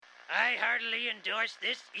I heartily endorse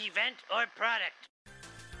this event or product.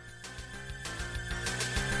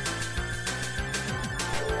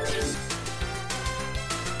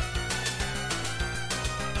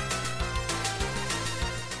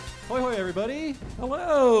 Hoi hoi everybody!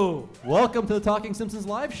 Hello! Welcome to the Talking Simpsons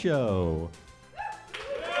live show.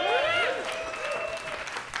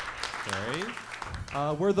 Okay.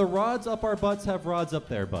 Where the rods up our butts have rods up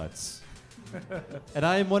their butts. And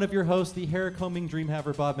I am one of your hosts, the hair-combing dream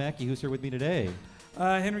haver Bob Mackey, who's here with me today.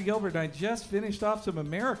 Henry Gilbert, I just finished off some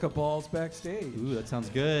America balls backstage. Ooh, that sounds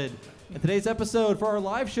good. And today's episode for our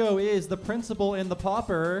live show is The Principal and the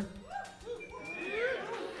Pauper.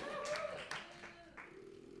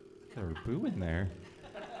 Got a boo in there.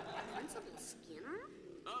 Principal Skinner?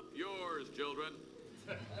 Up yours, children.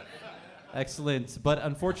 Excellent. But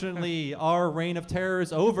unfortunately, our reign of terror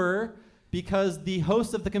is over because the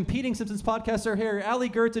hosts of the competing Simpsons podcasts are here. Allie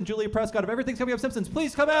Gertz and Julia Prescott of Everything's Coming Up Simpsons.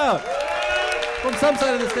 Please come out from some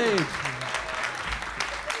side of the stage.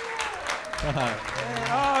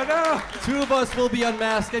 Oh, no! Two of us will be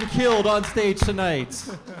unmasked and killed on stage tonight.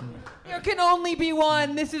 There can only be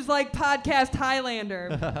one. This is like podcast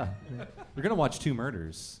Highlander. We're going to watch two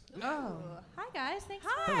murders. Oh. Hi, guys. Thanks.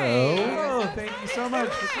 Hello. Oh, thank you so much.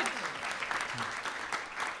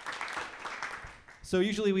 So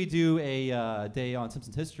usually we do a day on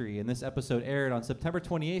Simpsons history, and this episode aired on September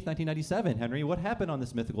 28th, 1997. Henry, what happened on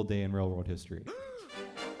this mythical day in railroad history?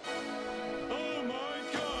 Oh my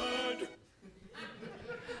God!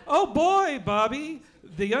 Oh, boy, Bobby.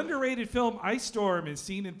 The underrated film Ice Storm is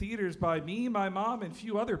seen in theaters by me, my mom, and a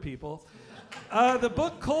few other people. The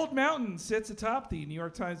book Cold Mountain sits atop the New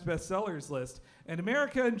York Times bestsellers list, and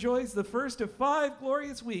America enjoys the first of 5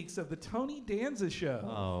 glorious weeks of the Tony Danza Show.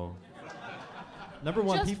 Oh. Number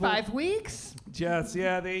one, Just people. 5 weeks? Yes,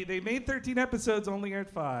 yeah, they made 13 episodes, only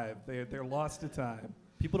aired 5. They're lost to time.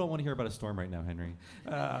 People don't want to hear about a storm right now, Henry.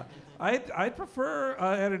 I'd prefer,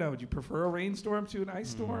 I don't know, would you prefer a rainstorm to an ice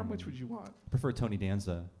storm? Which would you want? I prefer Tony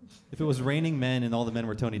Danza. If it was raining men and all the men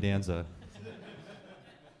were Tony Danza.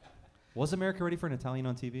 Was America ready for an Italian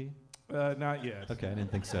on TV? Not yet. Okay, I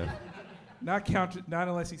didn't think so. Not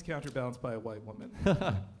unless he's counterbalanced by a white woman.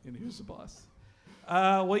 And who's the boss?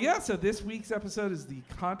 Well, yeah, so this week's episode is the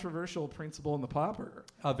controversial Principal and the Pauper.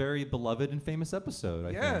 A very beloved and famous episode,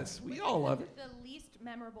 I think. Yes, we all love it. The least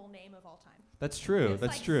memorable name of all time. That's true. It's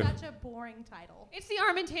That's like true. such a boring title. It's the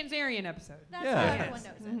Armin Tanzarian episode. That's Yeah. how Yes.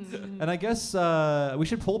 everyone knows it. And I guess we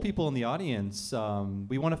should poll people in the audience.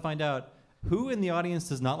 We want to find out who in the audience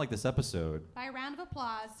does not like this episode. By a round of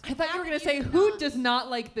applause. I thought you were Now going to that say, you've who done- does not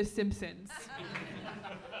like The Simpsons?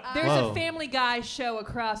 There's Whoa. a Family Guy show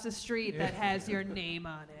across the street that has your name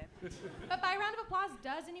on it. But by a round of applause,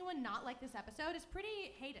 does anyone not like this episode? It's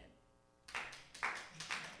pretty hated.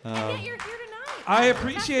 And yet you're here tonight. I That's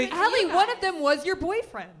appreciate- what makes Allie, you one guys. of them was your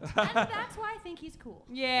boyfriend. And that's why I think he's cool.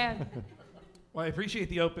 Yeah. Well, I appreciate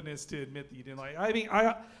the openness to admit that you didn't like it. I mean,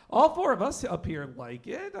 all 4 of us up here like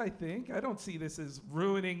it, I think. I don't see this as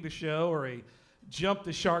ruining the show or a jump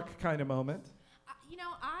the shark kind of moment.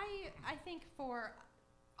 I think for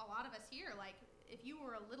a lot of us here, like, if you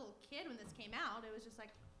were a little kid when this came out, it was just like,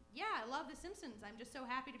 yeah, I love The Simpsons. I'm just so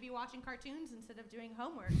happy to be watching cartoons instead of doing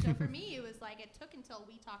homework. So for me, it was like it took until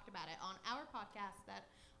we talked about it on our podcast that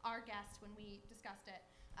our guest, when we discussed it.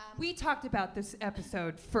 We talked about this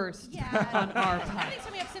episode first Yeah. on our Everything's podcast.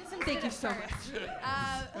 Coming Up Simpsons Thank did you it so first.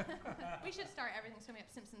 We should start Everything's Coming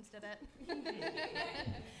Up Simpsons did it.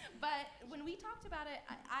 But when we talked about it,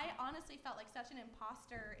 I honestly felt like such an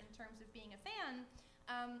imposter in terms of being a fan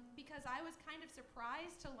because I was kind of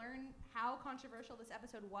surprised to learn how controversial this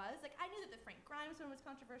episode was. Like, I knew that the Frank Grimes one was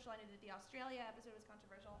controversial. I knew that the Australia episode was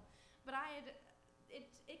controversial. But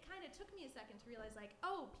it kind of took me a second to realize, like,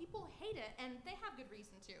 oh, people hate it, and they have good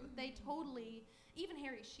reason to. They totally, even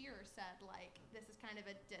Harry Shearer said, like, this is kind of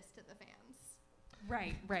a diss to the fans.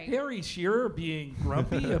 Right, right. Harry Shearer being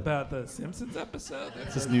grumpy about the Simpsons episode?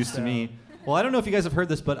 This is news to me. Well, I don't know if you guys have heard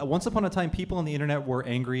this, but once upon a time, people on the internet were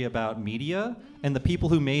angry about media and the people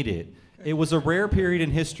who made it. It was a rare period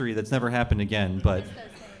in history that's never happened again, but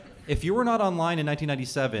if you were not online in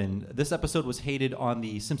 1997, this episode was hated on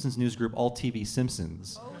the Simpsons news group Alt TV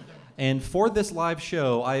Simpsons. And for this live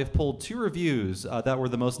show, I have pulled 2 reviews that were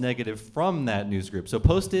the most negative from that news group. So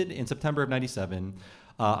posted in September of 97.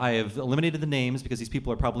 I have eliminated the names because these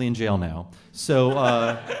people are probably in jail now. So,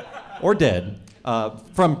 or dead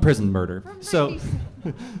from prison murder. So,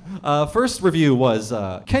 first review was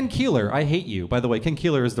Ken Keeler, I hate you. By the way, Ken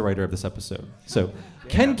Keeler is the writer of this episode. So,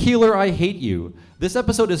 Ken Keeler, I hate you. This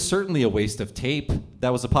episode is certainly a waste of tape.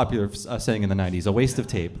 That was a popular saying in the 90s, a waste of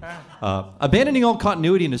tape. Abandoning all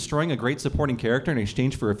continuity and destroying a great supporting character in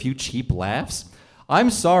exchange for a few cheap laughs? I'm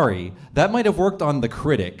sorry, that might have worked on The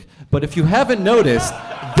Critic, but if you haven't noticed,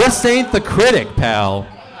 this ain't The Critic, pal.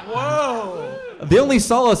 Whoa! The only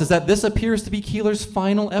solace is that this appears to be Keeler's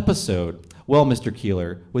final episode. Well, Mr.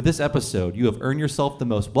 Keeler, with this episode, you have earned yourself the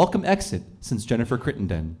most welcome exit since Jennifer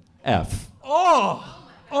Crittenden. F. Oh!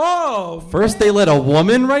 First they let a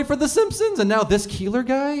woman write for The Simpsons, and now this Keeler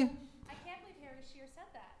guy? I can't believe Harry Shearer said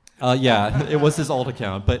that. Yeah, it was his alt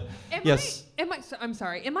account, but yes. I'm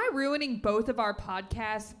sorry. Am I ruining both of our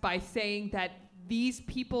podcasts by saying that these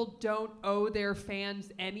people don't owe their fans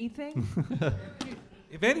anything?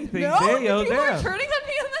 If anything, No, they owe you are them. turning on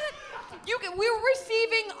me on that. We're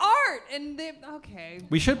receiving art, and okay.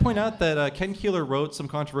 We should point out that Ken Keeler wrote some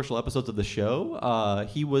controversial episodes of the show.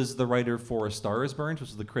 He was the writer for A Star is Burned, which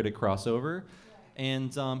was the Critic crossover.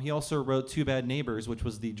 And he also wrote Two Bad Neighbors, which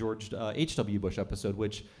was the George H.W. Bush episode,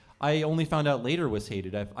 which I only found out later was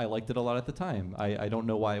hated. I liked it a lot at the time. I don't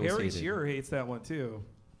know why it was Harry hated. Shearer hates that one, too.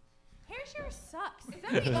 Harry Shearer sucks. Is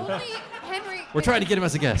that the only Henry? We're trying to get him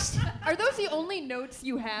as a guest. Are those the only notes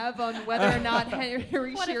you have on whether or not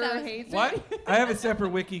Harry What if Shearer that was- hates What? it? I have a separate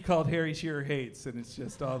wiki called Harry Shearer Hates, and it's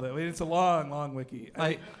just all that. It's a long, long wiki.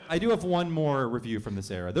 I do have one more review from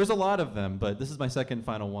this era. There's a lot of them, but this is my second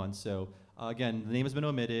final one. So again, the name has been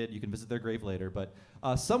omitted. You can visit their grave later. But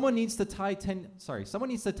someone needs to tie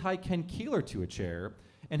Ken Keeler to a chair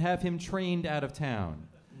and have him trained out of town.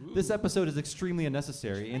 Ooh. This episode is extremely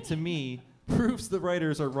unnecessary, and to me, proves the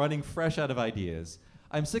writers are running fresh out of ideas.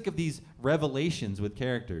 I'm sick of these revelations with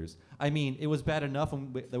characters. I mean, it was bad enough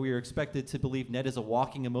that we were expected to believe Ned is a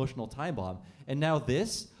walking emotional time bomb. And now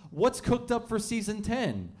this? What's cooked up for season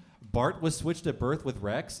 10? Bart was switched at birth with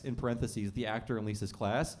Rex, in parentheses, the actor in Lisa's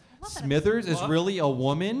class. Smithers is really a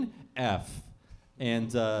woman? F.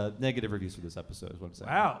 And negative reviews for this episode is what I'm saying.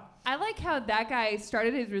 Wow. I like how that guy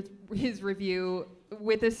started his review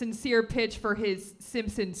with a sincere pitch for his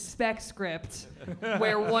Simpsons spec script,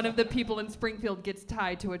 where one of the people in Springfield gets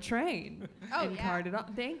tied to a train and carted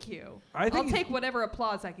on. Thank you. I'll take whatever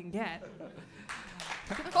applause I can get.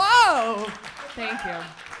 Whoa! Thank you.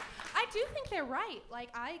 I do think they're right. Like,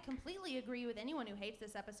 I completely agree with anyone who hates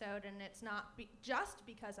this episode, and it's not just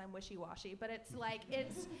because I'm wishy-washy, but it's like,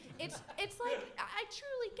 it's like, I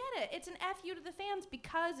truly get it. It's an FU to the fans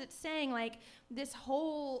because it's saying, like, this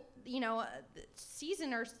whole,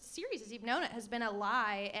 season or series, as you've known it, has been a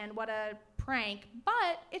lie, and what a prank,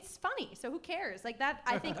 but it's funny, so who cares? Like, that,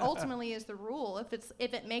 I think, ultimately is the rule.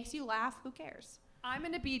 If it makes you laugh, who cares? I'm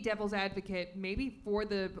going to be devil's advocate maybe for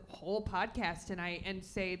the whole podcast tonight and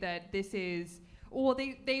say that this is, well,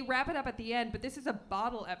 they wrap it up at the end, but this is a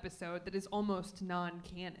bottle episode that is almost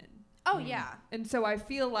non-canon. Oh, yeah. And so I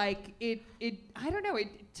feel like it I don't know,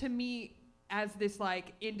 it to me as this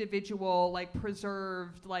like individual, like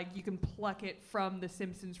preserved, like you can pluck it from the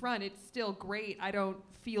Simpsons run, it's still great. I don't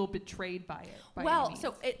feel betrayed by it. Well,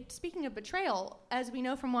 so speaking of betrayal, as we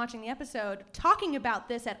know from watching the episode, talking about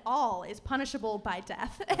this at all is punishable by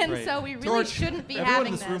death, and right. so we really George, shouldn't be everyone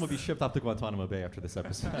having in this room will be shipped off to Guantanamo Bay after this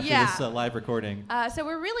episode, yeah. after this live recording. So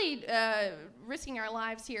we're really risking our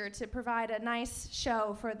lives here to provide a nice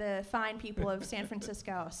show for the fine people of San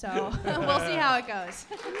Francisco. So we'll see how it goes.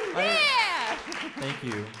 Yeah. Thank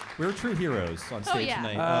you. We're true heroes on stage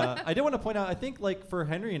tonight. I did want to point out, I think like for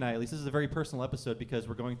Henry and I, at least this is a very personal episode because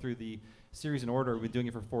we're going through the series in order. We've been doing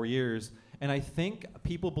it for 4 years. And I think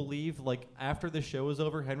people believe like after the show is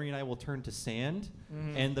over, Henry and I will turn to sand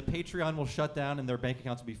and the Patreon will shut down and their bank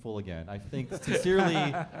accounts will be full again. I think sincerely,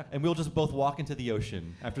 and we'll just both walk into the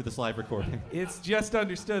ocean after this live recording. It's just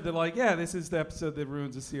understood that, like, yeah, this is the episode that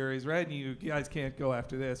ruins the series, right? And you guys can't go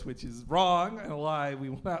after this, which is wrong and a lie.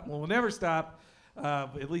 We'll never stop,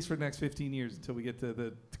 at least for the next 15 years until we get to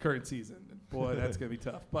the current season. Boy, that's going to be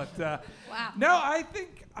tough. But wow. No, I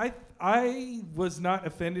think I was not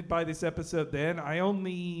offended by this episode then. I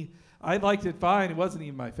liked it fine. It wasn't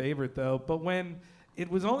even my favorite, though. But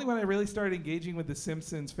it was only when I really started engaging with the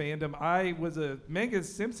Simpsons fandom. I was a mega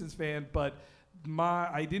Simpsons fan, but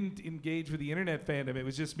I didn't engage with the internet fandom. It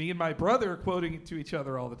was just me and my brother quoting it to each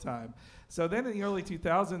other all the time. So then in the early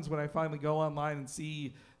 2000s, when I finally go online and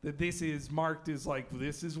see that this is marked as like,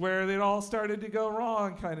 this is where it all started to go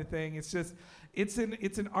wrong kind of thing, it's just, it's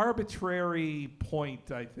an arbitrary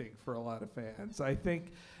point, I think, for a lot of fans. I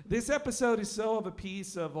think this episode is so of a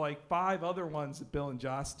piece of like 5 other ones that Bill and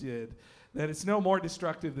Joss did that it's no more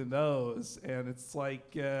destructive than those. And it's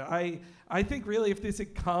like, I think really if this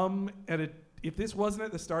had come if this wasn't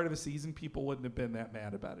at the start of a season, people wouldn't have been that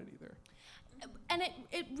mad about it either. And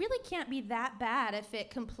it really can't be that bad if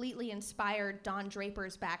it completely inspired Don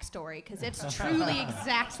Draper's backstory, because it's truly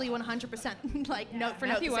exactly 100% like note for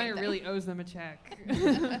note the Matthew same Weiner thing. really owes them a check.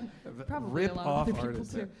 Probably Rip a lot off of other people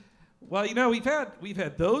artist. too. Well, we've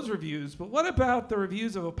had those reviews, but what about the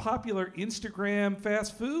reviews of a popular Instagram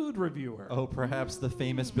fast food reviewer? Oh, perhaps the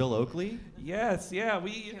famous Bill Oakley? Yes, yeah.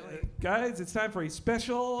 Guys, it's time for a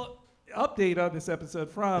special update on this episode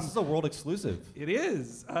from. This is a world exclusive. It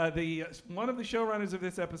is one of the showrunners of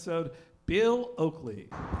this episode, Bill Oakley.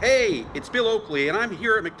 Hey, it's Bill Oakley, and I'm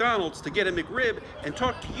here at McDonald's to get a McRib and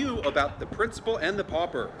talk to you about the Principal and the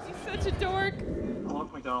Pauper. He's such a dork. Hello,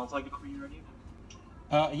 McDonald's. Like a ready?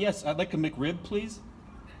 Yes, I'd like a McRib, please.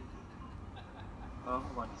 Hold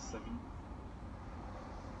on just a second.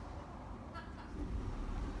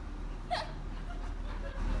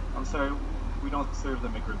 I'm sorry, we don't serve the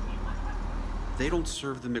McRibs anymore. They don't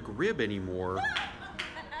serve the McRib anymore.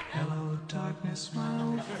 Hello, darkness, my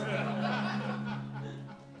old friend.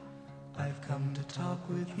 I've come to talk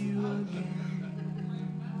with you again.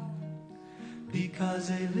 Because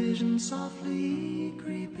a vision softly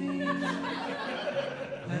creeping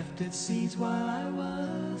left its seeds while I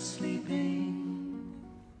was sleeping.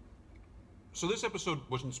 So this episode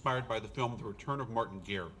was inspired by the film The Return of Martin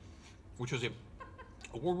Guerre, which was a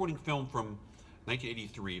award-winning film from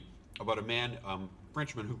 1983 about a man,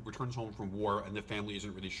 Frenchman, who returns home from war and the family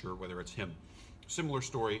isn't really sure whether it's him. Similar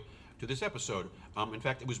story to this episode. In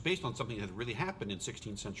fact, it was based on something that had really happened in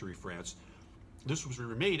 16th century France. This was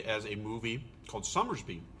remade as a movie called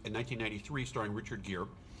Summersby in 1993, starring Richard Gere,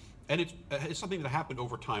 and it's something that happened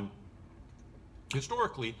over time,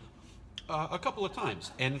 historically, a couple of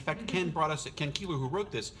times. And in fact, Ken Keeler, who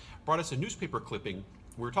wrote this, brought us a newspaper clipping.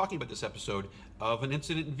 We were talking about this episode of an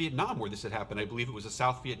incident in Vietnam where this had happened. I believe it was a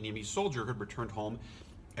South Vietnamese soldier who had returned home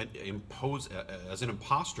and imposed as an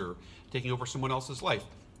imposter, taking over someone else's life.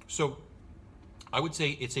 So I would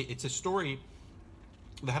say it's a story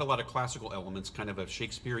that had a lot of classical elements, kind of a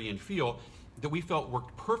Shakespearean feel, that we felt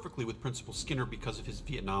worked perfectly with Principal Skinner because of his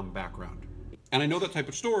Vietnam background. And I know that type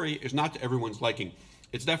of story is not to everyone's liking.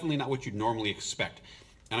 It's definitely not what you'd normally expect.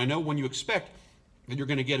 And I know when you expect that you're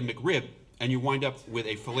going to get a McRib and you wind up with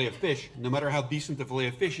a fillet of fish, no matter how decent the fillet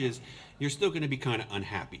of fish is, you're still going to be kind of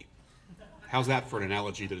unhappy. How's that for an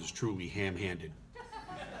analogy that is truly ham-handed?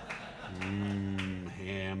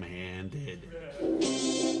 Ham-handed.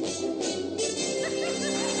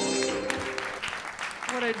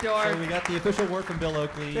 What a dork. So we got the official word from Bill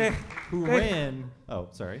Oakley, who ran. Oh,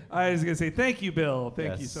 sorry. I was going to say thank you, Bill.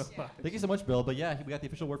 Thank you Yes. so much. Thank you so much, Bill. But yeah, we got the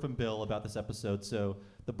official word from Bill about this episode. So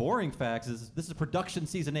the boring facts is this is production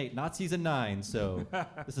season 8, not season 9. So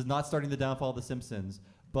this is not starting the downfall of The Simpsons.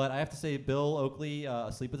 But I have to say, Bill Oakley,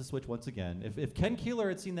 asleep at the switch once again. If Ken Keeler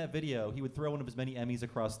had seen that video, he would throw one of his many Emmys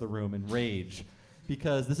across the room in rage.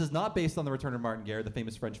 Because this is not based on The Return of Martin Guerre, the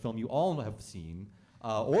famous French film you all have seen,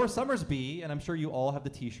 or Summersby, and I'm sure you all have the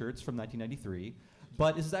T-shirts from 1993.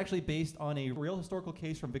 But this is actually based on a real historical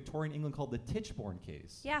case from Victorian England called the Tichborne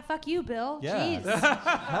case. Yeah, fuck you, Bill. Yeah. Jeez.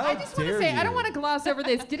 How I just want to dare say, you? I don't want to gloss over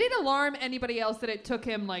this. Did it alarm anybody else that it took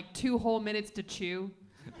him like 2 whole minutes to chew?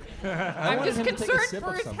 I'm wanted just him to take a concerned sip for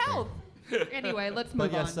of his something. health. Anyway, let's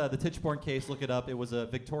move But yes, on. the Tichborne case, look it up. It was a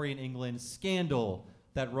Victorian England scandal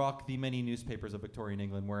that rocked the many newspapers of Victorian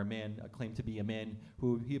England, where a man claimed to be a man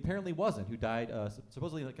who he apparently wasn't, who died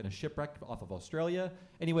supposedly like in a shipwreck off of Australia.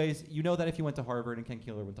 Anyways, you know that if you went to Harvard, and Ken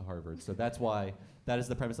Keeler went to Harvard, so that's why that is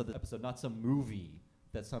the premise of the episode, not some movie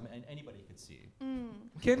that anybody could see.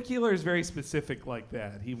 Ken Keeler is very specific like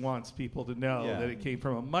that. He wants people to know Yeah. that it came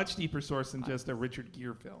from a much deeper source than just a Richard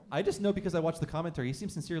Gere film. I just know because I watched the commentary, he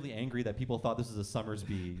seems sincerely angry that people thought this was a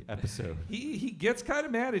Summersby episode. He gets kind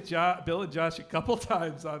of mad at Bill and Josh a couple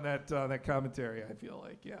times on that commentary, I feel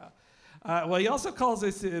like, yeah. Well, he also calls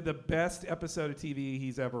this the best episode of TV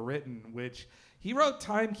he's ever written, which he wrote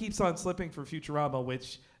Time Keeps on Slipping for Futurama,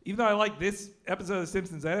 which, even though I like this episode of The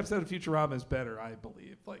Simpsons, that episode of Futurama is better, I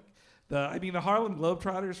believe. Like, the Harlem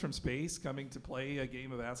Globetrotters from space coming to play a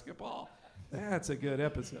game of basketball. That's a good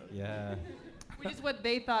episode. Yeah. Which is what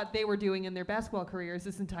they thought they were doing in their basketball careers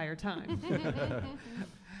this entire time.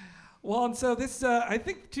 Well, and so this, I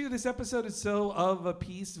think, too, this episode is so of a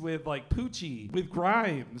piece with, like, Poochie, with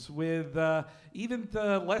Grimes, with even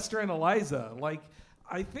the Lester and Eliza. Like,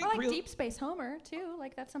 I think Or like Deep Space Homer, too.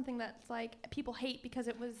 Like, that's something that's, like, people hate because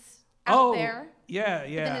it was Oh, out there. yeah, But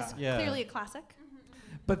then yeah. it's clearly a classic.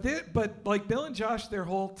 But like Bill and Josh, their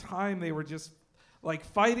whole time they were just like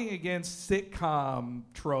fighting against sitcom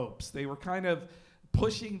tropes. They were kind of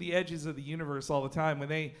pushing the edges of the universe all the time. When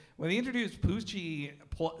they introduced Poochie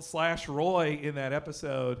 / Roy in that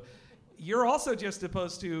episode, you're also just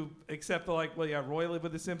supposed to accept Roy lived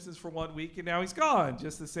with the Simpsons for 1 week and now he's gone.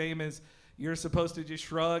 Just the same as you're supposed to just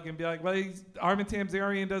shrug and be like, well, Armin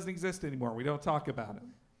Tamzarian doesn't exist anymore. We don't talk about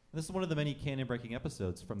him. This is one of the many canon-breaking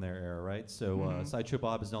episodes from their era, right? So Sideshow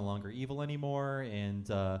Bob is no longer evil anymore, and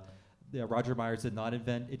Roger Myers did not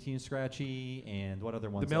invent Itty and Scratchy, and what other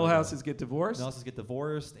ones? The Millhouses get divorced. Millhouses get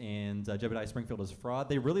divorced, and Jebediah Springfield is fraud.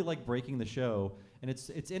 They really like breaking the show, and it's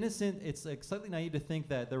innocent. It's like slightly naive to think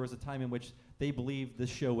that there was a time in which they believed this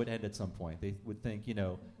show would end at some point. They would think,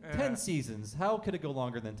 10 seasons. How could it go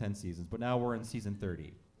longer than 10 seasons? But now we're in season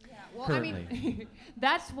 30. Well, currently. I mean,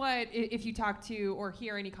 that's what, if you talk to or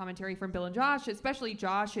hear any commentary from Bill and Josh, especially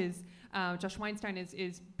Josh Weinstein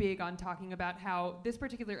is big on talking about how this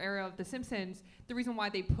particular era of The Simpsons, the reason why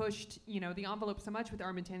they pushed, the envelope so much with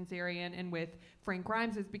Armin Tamzarian and with Frank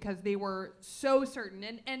Grimes is because they were so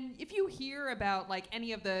certain. And if you hear about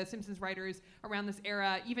any of the Simpsons writers around this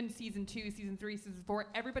era, even season 2, season 3, season 4,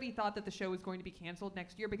 everybody thought that the show was going to be canceled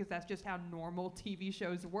next year because that's just how normal TV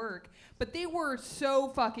shows work. But they were so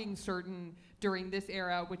fucking certain during this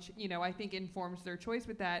era, which, I think informs their choice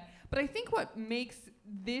with that. But I think what makes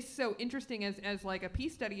this so interesting as a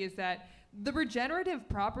peace study is that the regenerative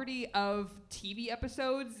property of TV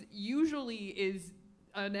episodes usually is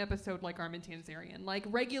an episode like Armin Tamzarian. Like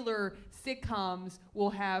regular sitcoms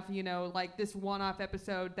will have, this one-off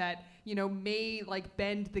episode that, may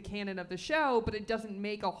bend the canon of the show, but it doesn't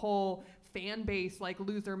make a whole fan base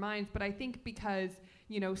lose their minds. But I think because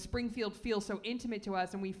Springfield feels so intimate to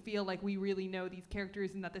us and we feel like we really know these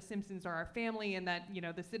characters and that the Simpsons are our family and that,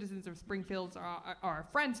 the citizens of Springfield are our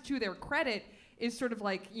friends, to their credit, is sort of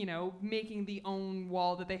making the own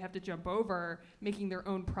wall that they have to jump over, making their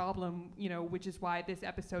own problem, which is why this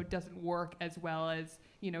episode doesn't work as well as,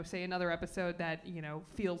 say another episode that,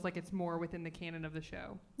 feels like it's more within the canon of the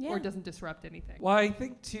show or doesn't disrupt anything. Well, I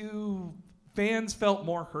think too, fans felt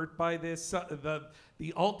more hurt by this.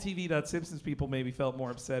 The alt.tv.simpsons people maybe felt more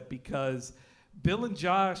upset because Bill and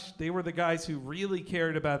Josh, they were the guys who really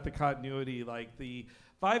cared about the continuity. Like the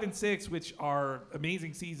 5 and 6, which are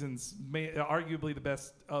amazing seasons, arguably the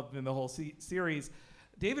best in the whole series.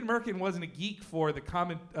 David Merkin wasn't a geek for the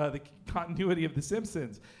continuity of The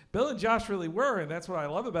Simpsons. Bill and Josh really were, and that's what I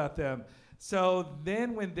love about them. So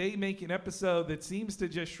then when they make an episode that seems to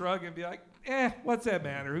just shrug and be like, what's that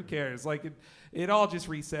matter? Who cares? It all just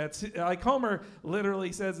resets. Like Homer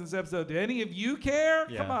literally says in this episode, do any of you care?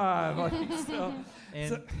 Yeah. Come on.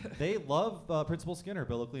 They love Principal Skinner,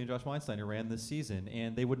 Bill Oakley and Josh Weinstein, who ran this season,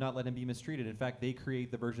 and they would not let him be mistreated. In fact, they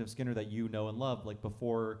create the version of Skinner that you know and love.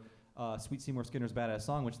 Before Sweet Seymour Skinner's Badass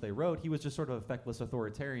Song, which they wrote, he was just sort of a feckless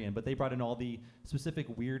authoritarian, but they brought in all the specific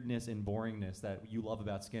weirdness and boringness that you love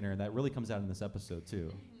about Skinner, and that really comes out in this episode, too.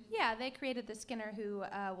 Yeah, they created the Skinner who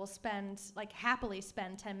will happily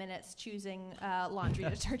spend 10 minutes choosing laundry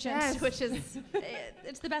detergent, which is,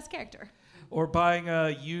 it's the best character. Or buying a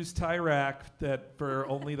used tie rack that for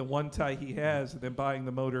only the one tie he has, and then buying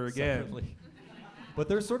the motor again. Separately. But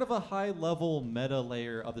there's sort of a high-level meta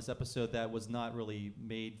layer of this episode that was not really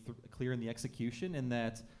made clear in the execution, in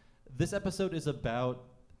that this episode is about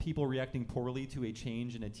people reacting poorly to a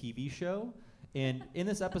change in a TV show. And in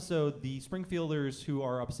this episode, the Springfielders who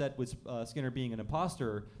are upset with Skinner being an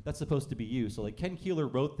imposter, that's supposed to be you. So Ken Keeler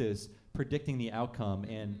wrote this predicting the outcome,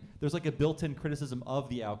 and there's a built-in criticism of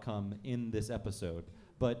the outcome in this episode.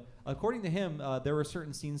 But according to him, there were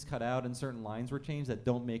certain scenes cut out and certain lines were changed that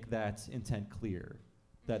don't make that intent clear,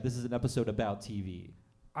 that this is an episode about TV.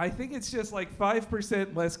 I think it's just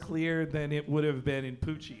 5% less clear than it would have been in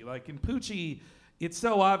Poochie. In Poochie, it's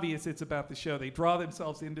so obvious it's about the show. They draw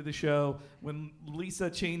themselves into the show. When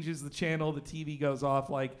Lisa changes the channel, the TV goes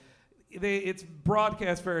off. It's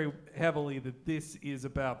broadcast very heavily that this is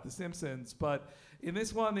about The Simpsons. But in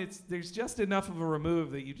this one, there's just enough of a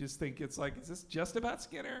remove that you just think it's is this just about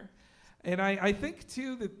Skinner? And I think,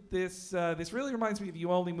 too, that this really reminds me of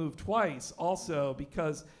You Only Move Twice also,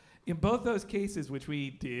 because in both those cases, which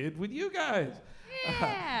we did with you guys,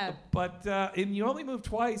 but in You Only Move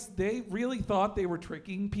Twice, they really thought they were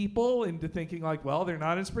tricking people into thinking they're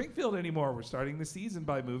not in Springfield anymore. We're starting the season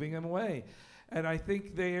by moving them away. And I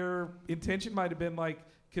think their intention might have been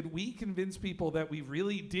could we convince people that we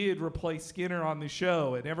really did replace Skinner on the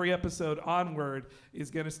show, and every episode onward is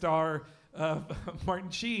going to star Martin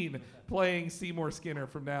Sheen playing Seymour Skinner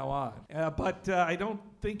from now on. But I don't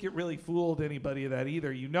think it really fooled anybody of that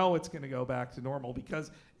either. It's going to go back to normal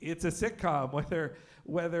because it's a sitcom.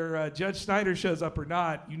 Whether Judge Snyder shows up or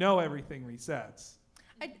not, everything resets.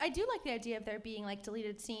 I do like the idea of there being like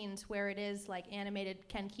deleted scenes where it is like animated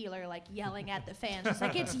Ken Keeler like yelling at the fans. It's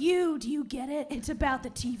like, it's you. Do you get it? It's about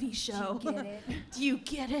the TV show. Do you get it? Do you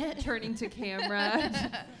get it? Turning to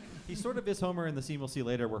camera. He sort of is Homer in the scene we'll see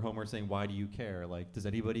later where Homer's saying, why do you care? Like, does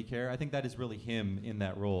anybody care? I think that is really him in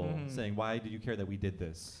that role, saying, why do you care that we did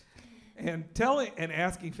this? And telling and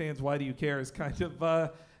asking fans, why do you care, is kind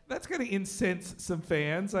of, that's going to incense some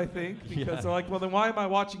fans, I think, because they're like, well, then why am I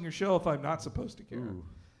watching your show if I'm not supposed to care? Ooh,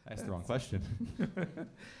 that's the wrong question.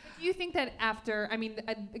 Do you think that after, I mean,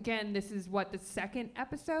 again, this is what, the second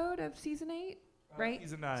episode of season 8? Right?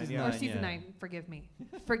 Season 9, Season yeah. 9, Or season 9, forgive me.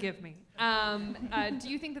 Forgive me. Do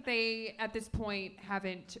you think that they, at this point,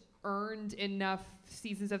 haven't earned enough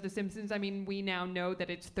seasons of The Simpsons? I mean, we now know that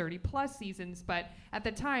it's 30-plus seasons, but at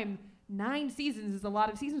the time, 9 seasons is a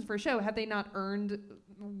lot of seasons for a show. Have they not earned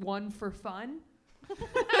one for fun?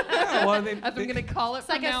 Yeah, well, As I'm going to call it It's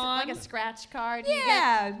from like now on. like a scratch card.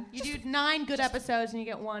 Yeah. You do 9 good episodes and you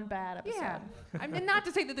get 1 bad episode. Yeah. I mean, not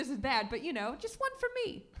to say that this is bad, but, you know, just one for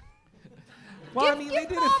me. Well, Give- I mean, give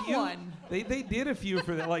they did Mom a few. one. They did a few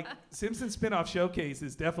for that. Like Simpsons spin-off Showcase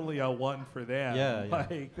is definitely a one for them. Yeah, yeah.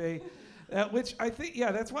 Like they, which I think,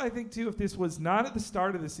 yeah, that's why I think too. If this was not at the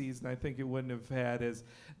start of the season, I think it wouldn't have had as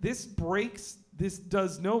this breaks. This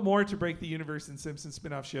does no more to break the universe than Simpsons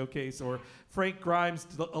spin-off Showcase or Frank Grimes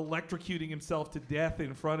electrocuting himself to death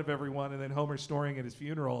in front of everyone and then Homer snoring at his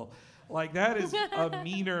funeral. Like that is a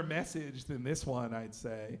meaner message than this one, I'd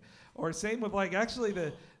say. Or same with like actually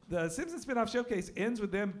the Simpsons spin-off Showcase ends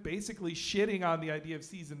with them basically shitting on the idea of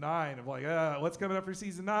season 9 of like, what's coming up for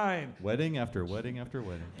season 9? Wedding after wedding after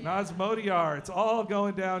wedding. Nas Modiar, it's all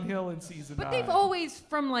going downhill in season 9. But they've always,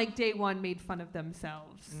 from like day one, made fun of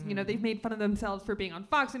themselves. You know, they've made fun of themselves for being on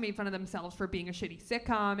Fox and made fun of themselves for being a shitty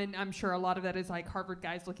sitcom. And I'm sure a lot of that is like Harvard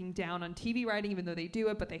guys looking down on TV writing, even though they do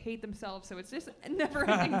it, but they hate themselves. So it's just a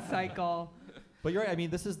never-ending cycle. But you're right. I mean,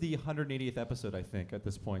 this is the 180th episode, I think, at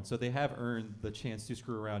this point. So they have earned the chance to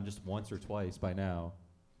screw around just once or twice by now.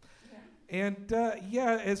 And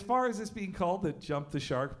yeah, as far as this being called the Jump the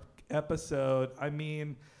Shark episode, I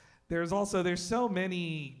mean, there's so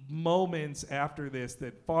many moments after this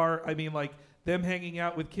like them hanging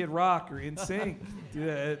out with Kid Rock or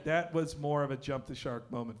NSYNC. That was more of a Jump the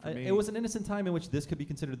Shark moment for me. It was an innocent time in which this could be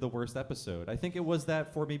considered the worst episode. I think it was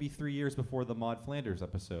that for maybe 3 years before the Maude Flanders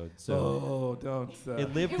episode. So don't.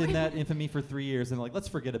 It lived in that infamy for 3 years, and like, let's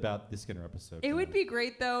forget about the Skinner episode. It would be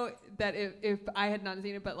great, though, that if I had not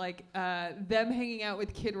seen it, but like them hanging out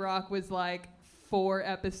with Kid Rock was like 4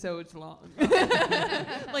 episodes long.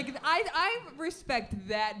 Like, I respect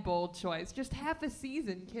that bold choice. Just half a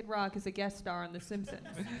season, Kid Rock is a guest star on The Simpsons.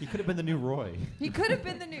 He could have been the new Roy. He could have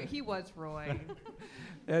been he was Roy.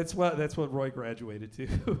 That's what Roy graduated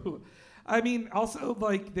to. I mean, also,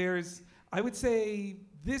 like, I would say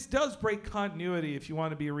this does break continuity if you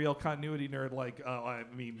want to be a real continuity nerd, like, I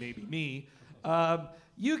mean, maybe me.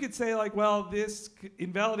 You could say, like, well, this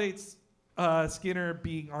invalidates Skinner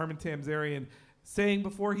being Armin Tamzarian saying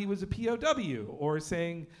before he was a POW,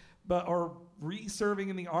 or re-serving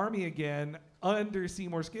in the Army again under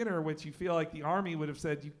Seymour Skinner, which you feel like the Army would have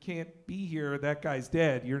said, you can't be here, that guy's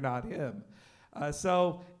dead, you're not him.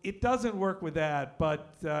 So it doesn't work with that,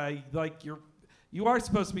 but like you are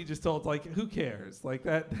supposed to be just told, like, who cares? Like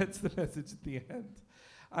that's the message at the end.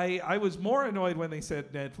 I was more annoyed when they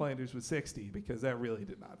said Ned Flanders was 60, because that really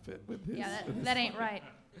did not fit with his. Yeah, that ain't right.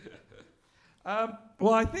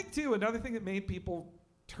 Well, I think, too, another thing that made people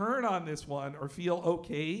turn on this one or feel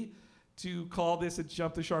okay to call this a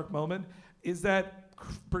Jump the Shark moment is that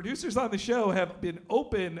producers on the show have been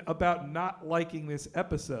open about not liking this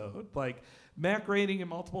episode. Like, Matt Groening in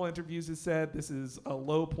multiple interviews has said this is a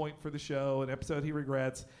low point for the show, an episode he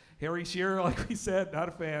regrets. Harry Shearer, like we said, not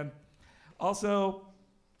a fan. Also,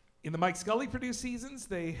 in the Mike Scully produced seasons,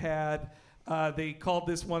 they called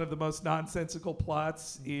this one of the most nonsensical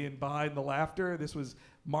plots in Behind the Laughter. This was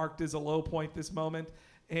marked as a low point, this moment.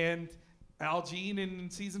 And Al Jean in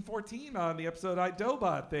season 14 on the episode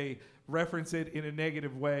iDobot, they reference it in a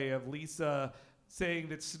negative way of Lisa saying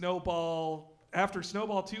that after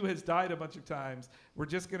Snowball 2 has died a bunch of times, we're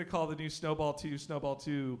just going to call the new Snowball 2 Snowball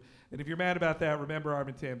 2. And if you're mad about that, remember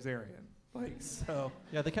Armin Tamzarian. Like, so.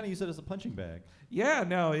 Yeah, they kind of use it as a punching bag. Yeah,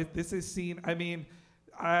 no, this is seen, I mean,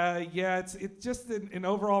 it's just an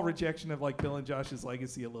overall rejection of like Bill and Josh's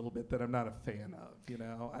legacy a little bit that I'm not a fan of. You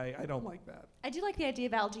know, I don't like that. I do like the idea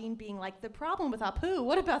of Al Jean being like, the problem with Apu.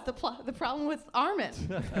 What about the problem with Armin?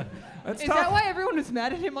 Is that why everyone was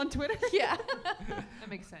mad at him on Twitter? Yeah. That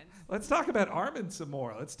makes sense. Let's talk about Armin some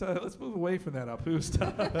more. Let's move away from that Apu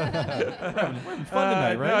stuff. We're having fun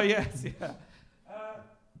tonight, right? No, yes, yeah.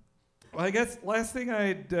 Well, I guess last thing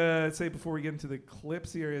I'd say before we get into the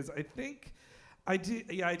clips here is I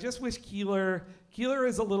just wish Keeler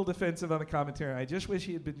is a little defensive on the commentary. I just wish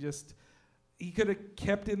he had been he could have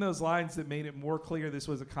kept in those lines that made it more clear this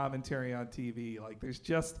was a commentary on TV. Like there's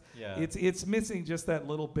just, it's missing just that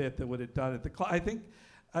little bit that would have done it. I think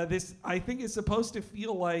it's supposed to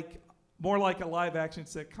feel like more like a live action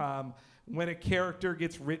sitcom when a character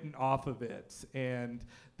gets written off of it and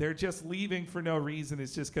they're just leaving for no reason.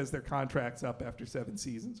 It's just because their contract's up after 7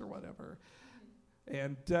 seasons or whatever.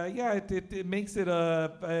 And it makes it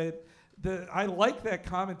I like that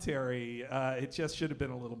commentary. It just should have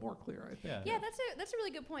been a little more clear, I think. Yeah, that's a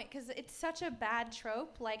really good point because it's such a bad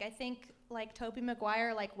trope. Like I think like Tobey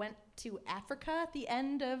Maguire went to Africa at the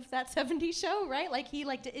end of that '70s show, right? Like he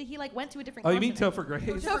went to a different. Oh, you mean continent. Topher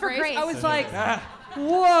Grace? Topher Grace. I was like,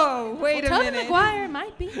 whoa, wait a minute. Tobey Maguire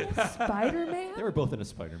might be Spider-Man. They were both in a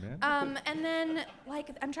Spider-Man. And then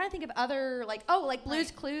I'm trying to think of other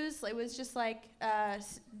Blue's Clues. It was just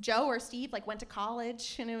Joe or Steve went to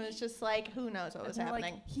college, and it was just who knows what was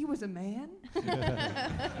happening. He was a man.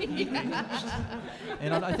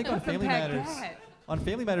 And I think on Family Matters. On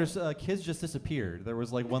Family Matters, kids just disappeared. There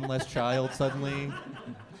was one less child suddenly.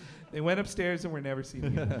 They went upstairs and were never seen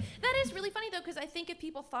again. That is really funny, though, because I think if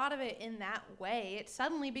people thought of it in that way, it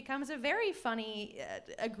suddenly becomes a very funny,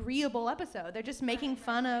 agreeable episode. They're just making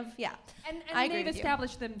fun of, And they've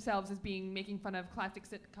established themselves as making fun of classic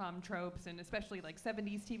sitcom tropes, and especially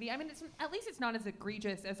 70s TV. I mean, at least it's not as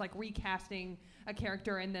egregious as recasting a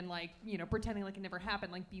character and then pretending like it never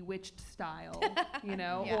happened, like Bewitched style,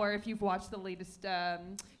 Yeah. Or if you've watched the latest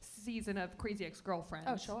season of Crazy Ex-Girlfriend.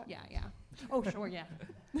 Oh, sure. Yeah. Oh, sure, yeah.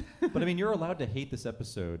 But I mean, you're allowed to hate this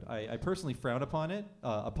episode. I personally frown upon it,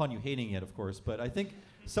 upon you hating it, of course. But I think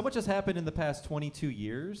so much has happened in the past 22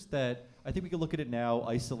 years that I think we can look at it now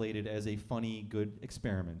isolated as a funny, good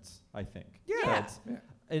experiment. I think. Yeah.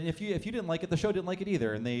 And if you didn't like it, the show didn't like it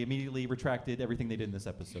either, and they immediately retracted everything they did in this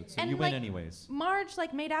episode. So you win anyways. Marge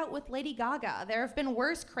made out with Lady Gaga. There have been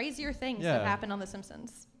worse, crazier things that happened on The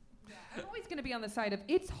Simpsons. I'm always going to be on the side of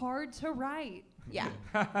it's hard to write. Yeah.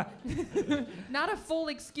 Not a full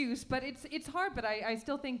excuse, but it's hard. But I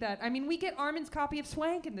still think that, I mean, we get Armin's copy of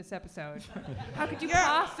Swank in this episode. How could you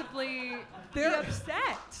possibly be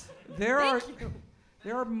upset? There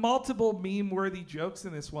are multiple meme-worthy jokes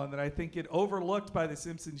in this one that I think get overlooked by the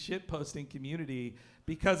Simpsons shitposting community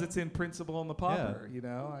because it's in Principal and the Pauper.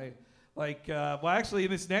 Actually,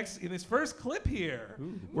 in this first clip here,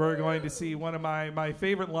 we're going to see one of my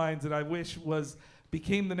favorite lines that I wish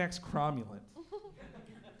became the next Cromulent.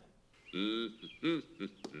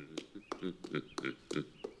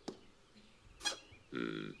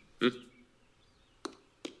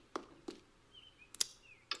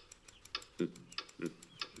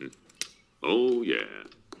 Oh, yeah.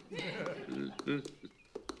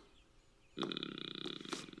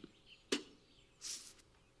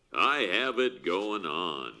 I have it going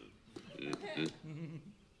on.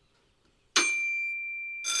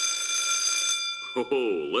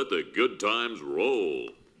 Oh, let the good times roll.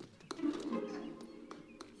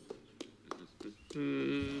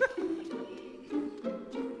 Good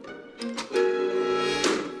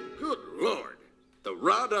Lord. The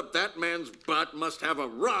rod up that man's butt must have a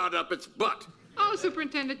rod up its butt. Oh,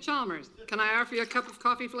 Superintendent Chalmers, can I offer you a cup of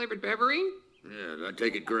coffee-flavored beverine? Yeah, I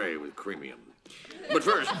take it gray with creamium. But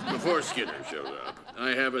first, before Skinner shows up, I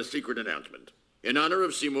have a secret announcement. In honor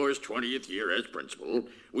of Seymour's 20th year as principal,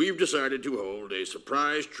 we've decided to hold a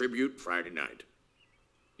surprise tribute Friday night.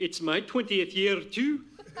 It's my 20th year, too.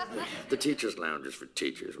 The teacher's lounge is for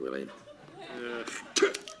teachers, Willie.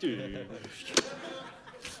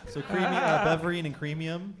 So Beverine and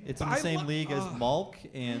Creamium, it's in the same league as Malk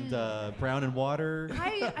and Brown and Water.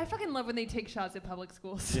 I fucking love when they take shots at public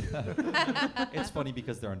schools. Yeah. It's funny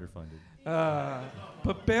because they're underfunded.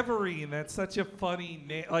 But Beverine, that's such a funny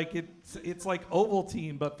name. It's like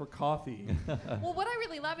Ovaltine, but for coffee. Well, what I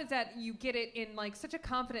really love is that you get it in such a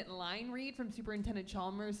confident line read from Superintendent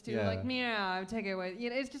Chalmers too. Yeah, take it away.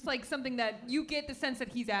 It's just something that you get the sense that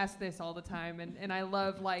he's asked this all the time, and I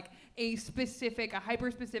love a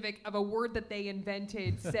hyper-specific of a word that they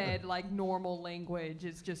invented said normal language.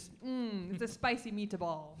 It's just, it's a spicy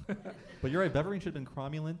meatball. But you're right, Beverine should have been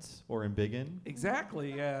Cromulent or Embiggen.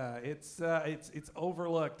 Exactly, yeah. It's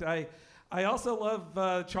overlooked. I also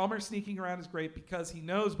love Chalmers sneaking around is great because he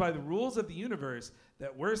knows by the rules of the universe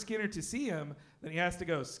that were Skinner to see him, then he has to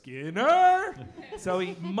go, Skinner! So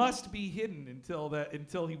he must be hidden until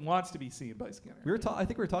he wants to be seen by Skinner. I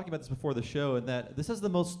think we were talking about this before the show, and that this is the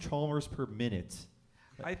most Chalmers per minute.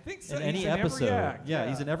 I think so. In any episode. Every act,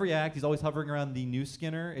 he's in every act. He's always hovering around the new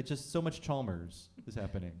Skinner. It's just so much Chalmers is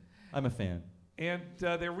happening. I'm a fan. And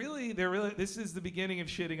they're really. This is the beginning of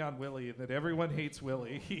shitting on Willie, and that everyone hates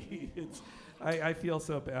Willie. I feel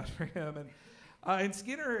so bad for him. And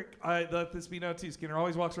Skinner, let this be known too. Skinner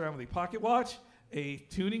always walks around with a pocket watch, a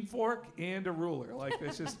tuning fork, and a ruler. Like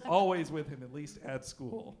it's just always with him, at least at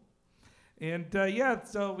school. And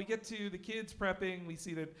so we get to the kids prepping. We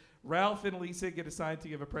see that Ralph and Lisa get assigned to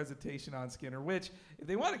give a presentation on Skinner, which, if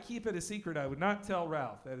they want to keep it a secret, I would not tell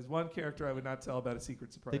Ralph. That is one character I would not tell about a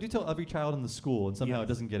secret surprise. They do tell every child in the school, and somehow it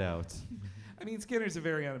doesn't get out. I mean, Skinner's a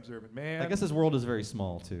very unobservant man. I guess his world is very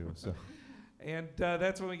small, too. So. And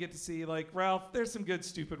that's when we get to see, like, Ralph. There's some good,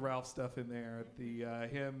 stupid Ralph stuff in there.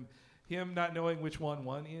 Him not knowing which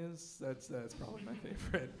one is. That's probably my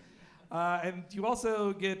favorite. And you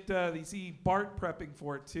also get, you see Bart prepping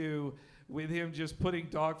for it, too, with him just putting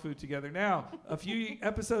dog food together. Now, a few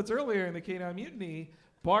episodes earlier in the K-9 Mutiny,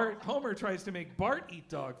 Homer tries to make Bart eat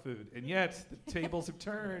dog food, and yet the tables have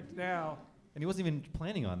turned now. And he wasn't even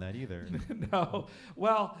planning on that either. No.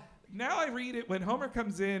 Well, now I read it when Homer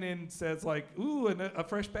comes in and says, like, ooh, a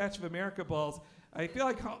fresh batch of America balls. I feel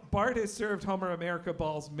like Bart has served Homer America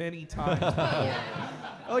balls many times.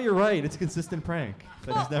 Oh, you're right. It's a consistent prank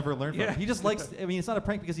that he's never learned from. He just likes, it's not a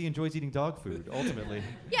prank because he enjoys eating dog food, ultimately.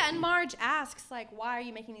 Yeah, and Marge asks, like, why are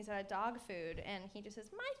you making these out of dog food? And he just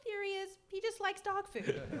says, my theory is he just likes dog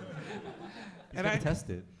food. He's going to test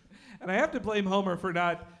it. And I have to blame Homer for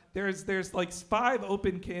not... There's like 5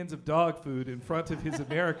 open cans of dog food in front of his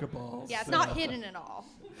America balls. Yeah, it's not hidden at all.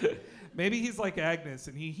 Maybe he's like Agnes,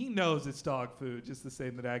 and he knows it's dog food, just the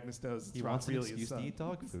same that Agnes knows it's he not wants really an excuse his son. to eat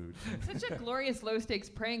dog food. Such a glorious low-stakes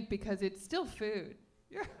prank because it's still food.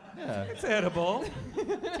 Yeah. It's edible.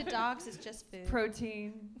 To dogs, it's just food.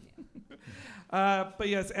 Protein. But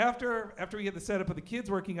yes, after we get the setup of the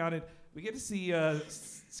kids working on it, we get to see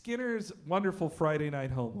Skinner's wonderful Friday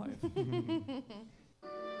night home life.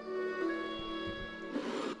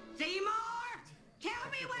 Seymour,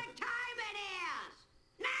 tell me what time it is!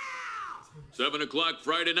 Now! 7 o'clock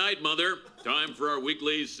Friday night, Mother. Time for our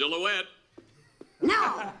weekly silhouette.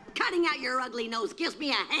 No! Cutting out your ugly nose gives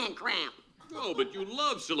me a hand cramp. Oh, but you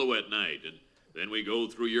love silhouette night. And then we go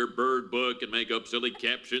through your bird book and make up silly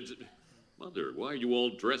captions. Mother, why are you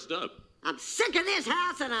all dressed up? I'm sick of this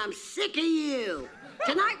house and I'm sick of you.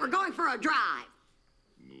 Tonight we're going for a drive.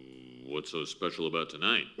 What's so special about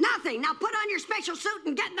tonight? Nothing. Now put on your special suit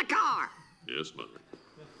and get in the car. Yes, Mother.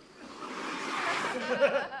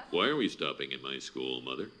 Why are we stopping in my school,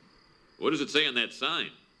 Mother? What does it say on that sign?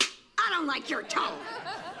 I don't like your tone.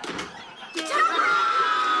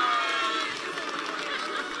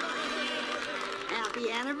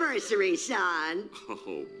 Happy anniversary, son.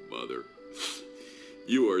 Oh, Mother.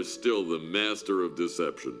 You are still the master of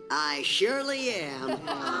deception. I surely am.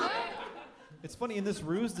 It's funny, in this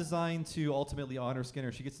ruse designed to ultimately honor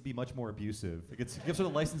Skinner, she gets to be much more abusive. It gives her the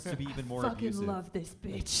license to be even more abusive. Fucking love this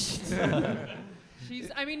bitch.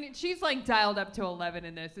 She's like dialed up to 11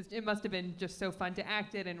 in this. It must have been just so fun to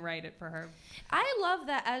act it and write it for her. I love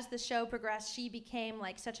that as the show progressed, she became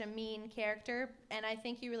like such a mean character, and I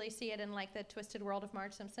think you really see it in like the twisted world of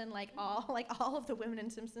Marge Simpson. Like all of the women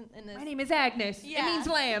in Simpson in this. My name is Agnes. Yeah. It means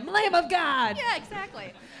lamb of God. Yeah,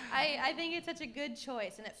 exactly. I think it's such a good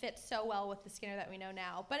choice, and it fits so well with the Skinner that we know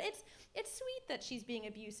now. But it's sweet that she's being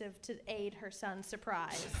abusive to aid her son's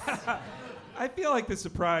surprise. I feel like the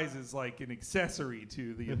surprise is like an accessory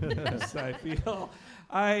to the abuse. I feel.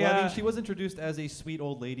 She was introduced as a sweet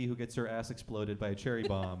old lady who gets her ass exploded by a cherry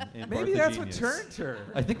bomb. In Maybe Bart that's the what Genius. turned her.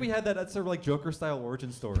 I think we had that. That's sort of like Joker-style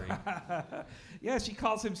origin story. Yeah, she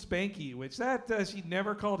calls him Spanky, which she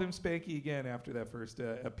never called him Spanky again after that first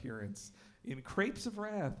appearance in Crepes of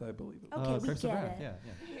Wrath, I believe. Okay, we Crepes of get Wrath, it.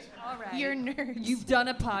 Yeah. All right. You're nerds. You've done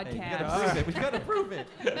a podcast. Hey, we gotta prove it.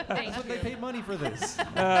 That's what they paid money for this.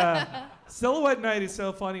 Silhouette Night is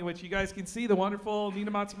so funny, which you guys can see the wonderful Nina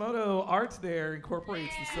Matsumoto art there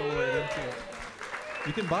incorporates the silhouette into it.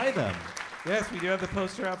 You can buy them. Yes, we do have the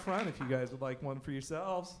poster out front if you guys would like one for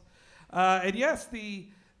yourselves. And yes, the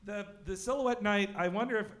Silhouette Night, I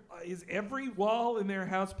wonder if is every wall in their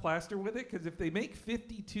house plaster with it? Because if they make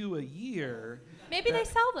 52 a year, Maybe they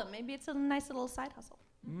sell them. Maybe it's a nice little side hustle.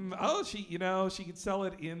 She could sell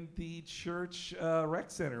it in the church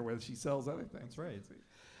rec center where she sells other things. That's right.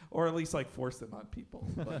 Or at least like force them on people.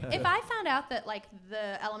 If I found out that like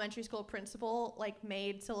the elementary school principal like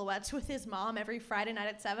made silhouettes with his mom every Friday night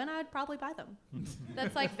at 7, I'd probably buy them.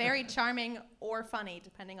 That's like very charming or funny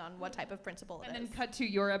depending on what type of principal it is. And then cut to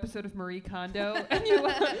your episode of Marie Kondo and you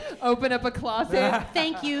open up a closet.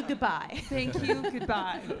 Thank you, goodbye. Thank you,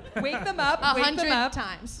 goodbye. Wake them up. 100 wake them up.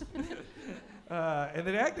 times. And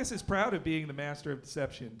then Agnes is proud of being the master of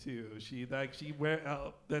deception too.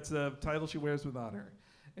 That's the title she wears with honor.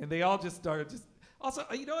 And they all just start Also,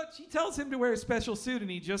 you know what? She tells him to wear a special suit,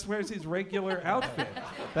 and he just wears his regular outfit.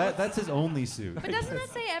 That's his only suit. But doesn't that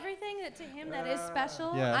say everything that to him that is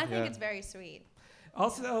special? Yeah, I think it's very sweet.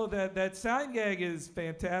 Also, that sign gag is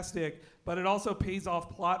fantastic, but it also pays off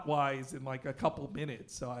plot-wise in like a couple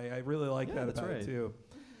minutes. So I really like that about it too.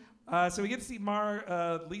 So we get to see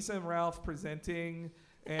Lisa and Ralph presenting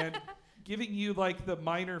and giving you like the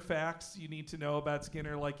minor facts you need to know about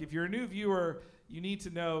Skinner. Like if you're a new viewer, you need to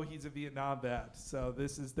know he's a Vietnam vet. So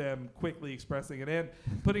this is them quickly expressing it and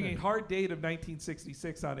putting a hard date of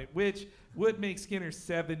 1966 on it, which would make Skinner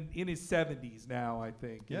in his 70s now, I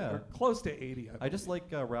think. Yeah. Or close to 80. I just like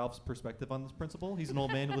Ralph's perspective on this principal. He's an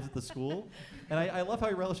old man who lives at the school. And I love how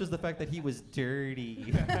he relishes the fact that he was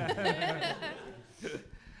dirty.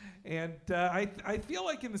 And I feel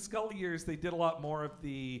like in the Scully years, they did a lot more of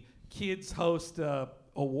the kids host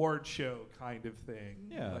award show kind of thing.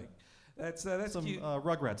 Yeah. Like, that's some cute.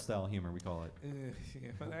 Rugrats style humor, we call it.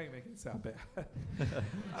 Yeah, but now you're making it sound bad.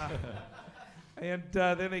 And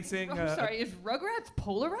then they sing. I'm sorry, is Rugrats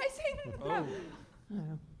polarizing? Oh. Do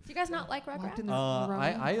you guys not like Rugrats?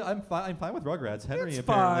 I'm fine with Rugrats. Henry It's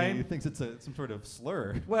apparently fine. thinks it's some sort of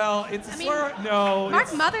slur. Well, it's a slur. No. Mark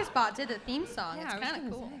it's- Mothersbaugh did the theme song. Yeah, I was it's kind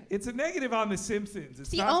of gonna cool. It's a negative on The Simpsons. It's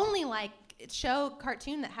the only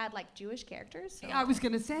cartoon that had like Jewish characters. So. I was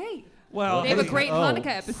gonna say. Well, they have a great Hanukkah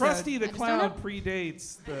episode. Krusty the I just don't Clown know.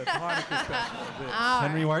 predates the Hanukkah special. a bit.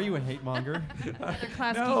 Henry, why are you a hate monger?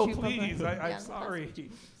 No, please. I'm sorry.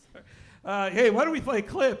 Hey, why don't we play a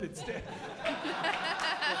clip instead?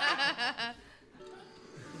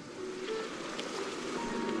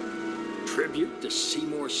 Tribute to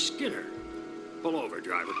Seymour Skinner. Pull over,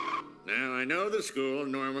 driver. Now, I know the school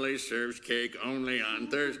normally serves cake only on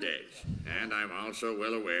Thursdays, and I'm also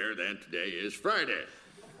well aware that today is Friday.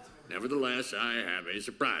 Nevertheless, I have a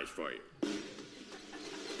surprise for you.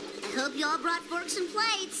 I hope you all brought forks and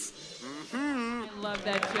plates. I love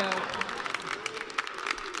that joke.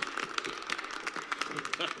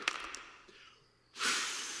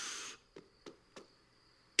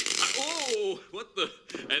 Oh, what the?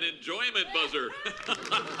 An enjoyment buzzer.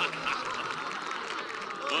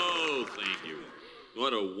 Oh, thank you.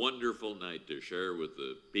 What a wonderful night to share with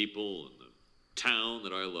the people and the town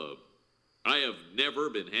that I love. I have never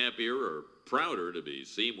been happier or prouder to be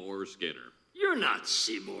Seymour Skinner. You're not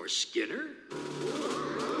Seymour Skinner.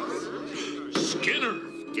 Skinner?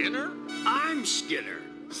 Skinner? I'm Skinner.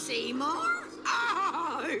 Seymour?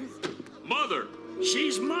 Oh! Mother!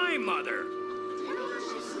 She's my mother.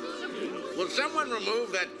 Will someone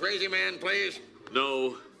remove that crazy man, please?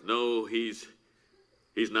 No, he's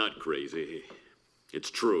not crazy. It's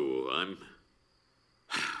true. I'm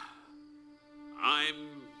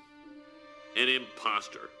an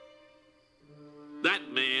imposter.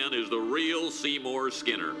 That man is the real Seymour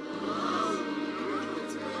Skinner.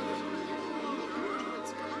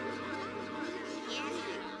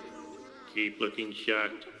 Keep looking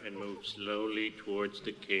shocked and move slowly towards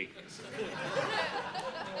the cake.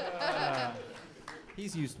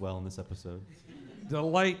 He's used well in this episode. The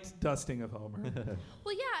light dusting of Homer.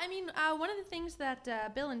 Well, yeah, I mean, one of the things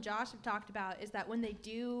that Bill and Josh have talked about is that when they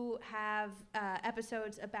do have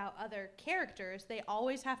episodes about other characters, they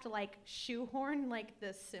always have to like shoehorn like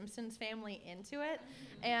the Simpsons family into it,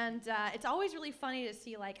 and it's always really funny to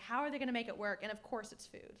see like how are they going to make it work? And of course, it's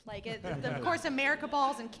food. Like, of course, America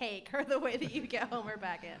balls and cake are the way that you get Homer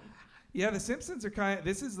back in. Yeah, The Simpsons are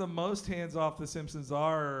this is the most hands-off The Simpsons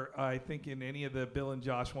are, I think, in any of the Bill and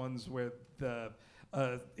Josh ones where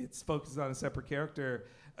it's focused on a separate character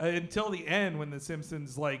until the end when The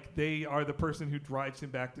Simpsons, like, they are the person who drives him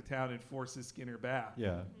back to town and forces Skinner back.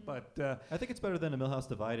 Yeah. But I think it's better than A Milhouse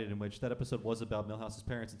Divided, in which that episode was about Milhouse's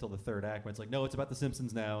parents until the third act, when it's like, no, it's about The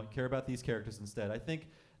Simpsons now. Care about these characters instead. I think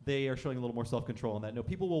they are showing a little more self-control in that. No,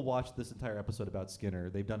 people will watch this entire episode about Skinner.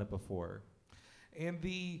 They've done it before. And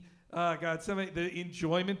the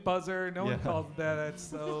enjoyment buzzer. No one calls it that. That's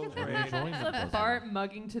so great. Bart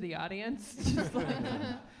mugging to the audience. Just like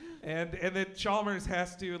and then Chalmers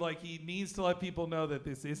has to, like, he needs to let people know that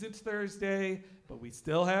this isn't Thursday, but we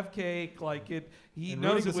still have cake. Like, he And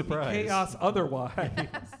knows ruining it the would be surprise. chaos otherwise.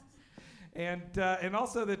 and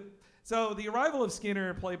also that. So the arrival of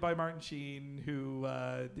Skinner, played by Martin Sheen, who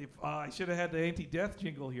I should have had the anti-death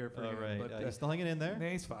jingle here for him. Right. But He's still hanging in there? Nah,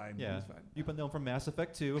 he's fine. Yeah. He's fine. You've been known from Mass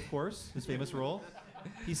Effect 2, of course, his famous role.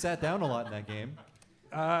 He sat down a lot in that game.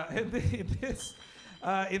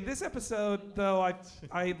 In this episode, though,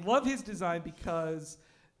 I love his design because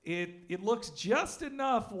it looks just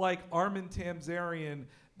enough like Armin Tamzarian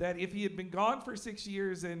that if he had been gone for 6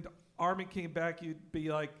 years and Armin came back, you'd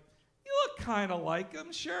be like, you look kind of like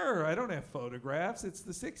him. Sure, I don't have photographs. It's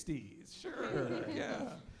the 60s. Sure,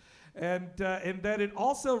 yeah. And that it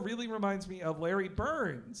also really reminds me of Larry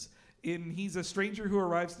Burns in He's a Stranger Who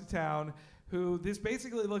Arrives to Town, who this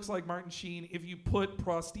basically looks like Martin Sheen if you put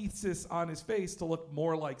prosthesis on his face to look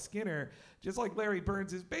more like Skinner. Just like Larry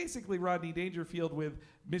Burns is basically Rodney Dangerfield with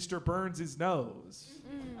Mr. Burns' nose.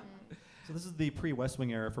 So this is the pre-West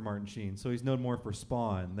Wing era for Martin Sheen. So he's known more for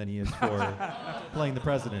Spawn than he is for playing the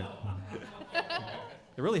president.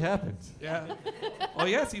 It really happened. Yeah. Oh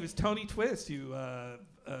yes, he was Tony Twist. You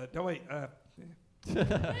no wait.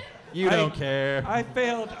 You don't care. I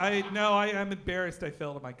failed. I'm embarrassed. I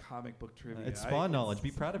failed at my comic book trivia. It's Spawn knowledge.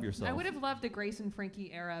 Be proud of yourself. I would have loved the Grace and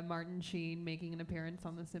Frankie era Martin Sheen making an appearance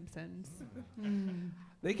on The Simpsons.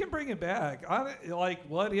 They can bring it back. Like,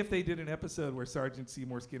 what if they did an episode where Sergeant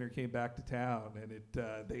Seymour Skinner came back to town and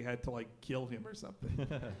they had to like kill him or something?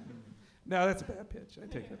 No, that's a bad pitch. I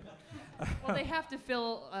take that back. Well, they have to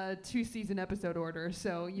fill a 2-season episode order,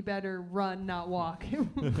 so you better run, not walk.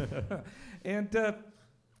 And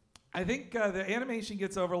I think the animation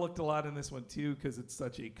gets overlooked a lot in this one too because it's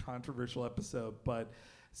such a controversial episode. But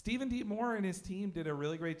Stephen D. Moore and his team did a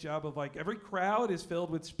really great job of like every crowd is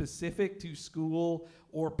filled with specific to school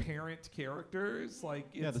or parent characters.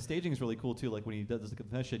 Like the staging is really cool too. Like when he does the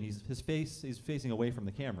confession, his face is facing away from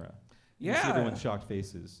the camera. You Yeah. see everyone's shocked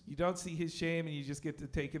faces. You don't see his shame, and you just get to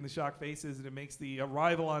take in the shocked faces, and it makes the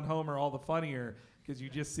arrival on Homer all the funnier because you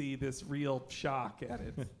just see this real shock at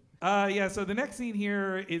it. So the next scene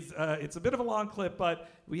here is it's a bit of a long clip,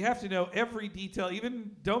 but we have to know every detail.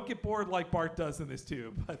 Even don't get bored like Bart does in this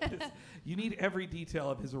too, but you need every detail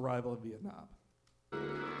of his arrival in Vietnam.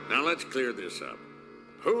 Now let's clear this up.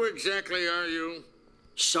 Who exactly are you?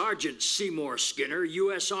 Sergeant Seymour Skinner,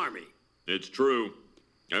 U.S. Army. It's true.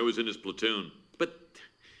 I was in his platoon. But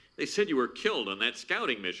they said you were killed on that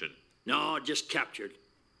scouting mission. No, just captured.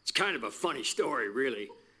 It's kind of a funny story, really.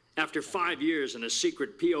 After 5 years in a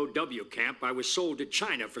secret POW camp, I was sold to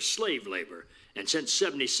China for slave labor. And since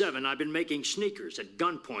 '77, I've been making sneakers at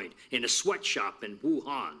gunpoint in a sweatshop in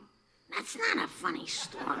Wuhan. That's not a funny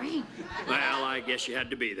story. Well, I guess you had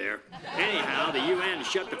to be there. Anyhow, the UN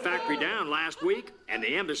shut the factory down last week, and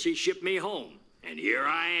the embassy shipped me home. And here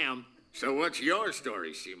I am. So what's your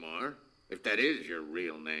story, Seymour? If that is your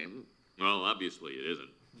real name. Well, obviously it isn't.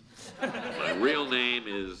 My real name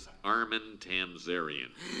is Armin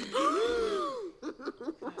Tamzarian.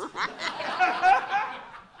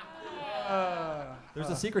 There's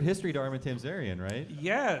a secret history to Armin Tamzarian, right?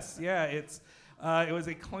 Yes, yeah. It was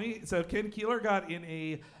a clean. So Ken Keeler got in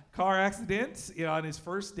a car accident on his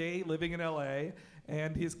first day living in L.A.,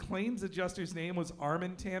 and his claims adjuster's name was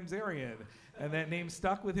Armin Tamzarian, and that name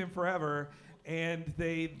stuck with him forever. And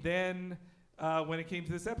they then, when it came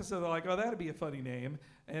to this episode, they're like, "Oh, that'd be a funny name."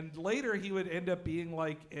 And later, he would end up being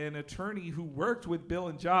like an attorney who worked with Bill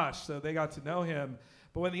and Josh, so they got to know him.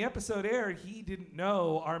 But when the episode aired, he didn't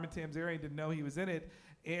know, Armin Tamzarian didn't know he was in it.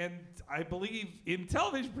 And I believe in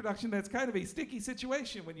television production, that's kind of a sticky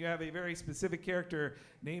situation when you have a very specific character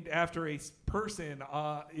named after a person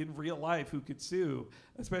in real life who could sue,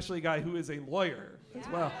 especially a guy who is a lawyer as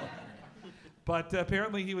well. But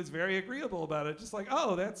apparently he was very agreeable about it, just like,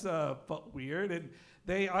 oh, that's weird. And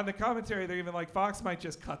they, on the commentary, they're even like, Fox might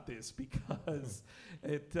just cut this because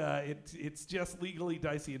it's just legally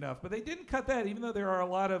dicey enough. But they didn't cut that, even though there are a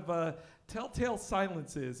lot of telltale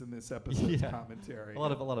silences in this episode's commentary. A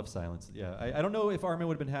lot of silence. Yeah, I don't know if Armin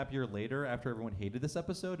would have been happier later after everyone hated this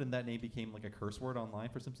episode and that name became like a curse word online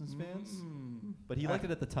for Simpsons fans. But he liked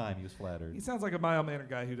it at the time. He was flattered. He sounds like a mild-mannered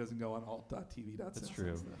guy who doesn't go on alt.tv. That's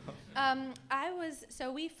true.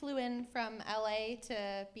 We flew in from LA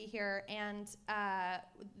to be here, and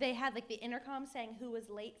they had like the intercom saying who was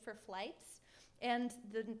late for flights. And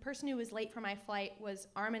the person who was late for my flight was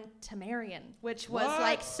Armin Tamzarian, which was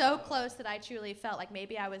like so close that I truly felt like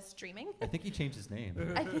maybe I was dreaming. I think he changed his name.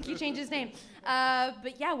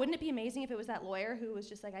 But yeah, wouldn't it be amazing if it was that lawyer who was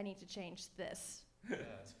just like, I need to change this?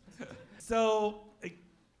 So,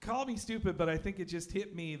 call me stupid, but I think it just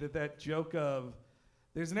hit me that joke of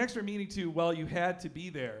there's an extra meaning to, well, you had to be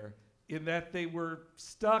there, in that they were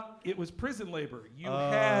stuck. It was prison labor. You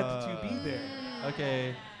had to be there.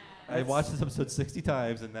 Okay. I watched this episode 60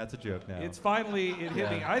 times, and that's a joke now. It hit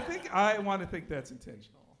me. I want to think that's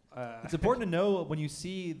intentional. It's important to know when you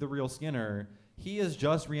see the real Skinner, he has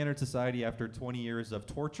just re-entered society after 20 years of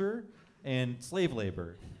torture and slave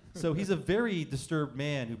labor. So he's a very disturbed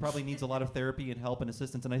man who probably needs a lot of therapy and help and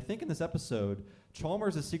assistance. And I think in this episode,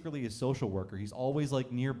 Chalmers is secretly a social worker. He's always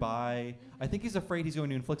like nearby. I think he's afraid he's going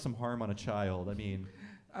to inflict some harm on a child. I mean,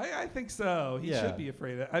 I think so. He Yeah. should be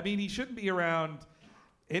afraid of it. I mean, he shouldn't be around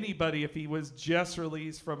anybody if he was just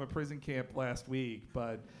released from a prison camp last week.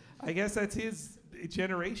 But I guess that's his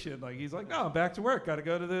generation. Like, he's like, no, I'm back to work. Got to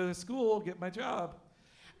go to the school, get my job.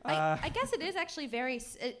 I guess it is actually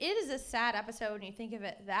it is a sad episode when you think of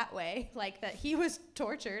it that way, like that he was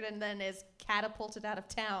tortured and then is catapulted out of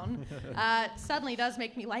town. Suddenly does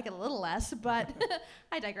make me like it a little less, but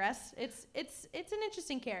I digress. It's an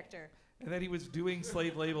interesting character. And then he was doing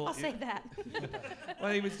slave labor. I'll say that.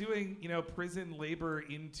 Well, he was doing, prison labor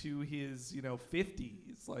into his,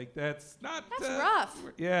 50s. Like, that's not... That's rough.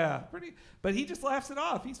 Yeah, pretty... But he just laughs it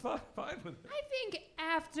off. He's fine with it. I think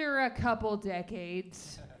after a couple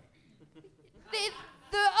decades,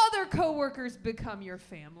 the other coworkers become your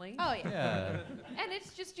family. Oh, yeah. And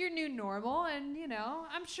it's just your new normal, and,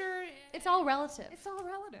 I'm sure... It's all relative. It's all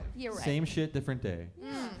relative. You're right. Same shit, different day. You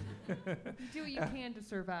do what you can to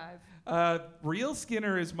survive. Real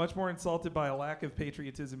Skinner is much more insulted by a lack of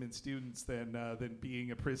patriotism in students than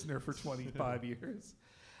being a prisoner for 25 years.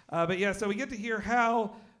 But yeah, so we get to hear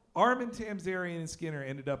how Armin Tamzarian and Skinner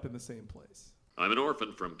ended up in the same place. I'm an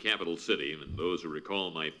orphan from Capital City, and those who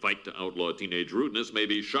recall my fight to outlaw teenage rudeness may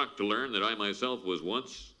be shocked to learn that I myself was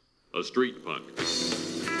once a street punk.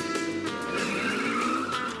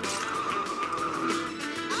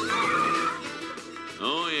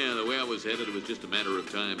 Oh yeah, the way I was headed, it was just a matter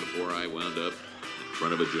of time before I wound up in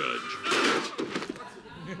front of a judge.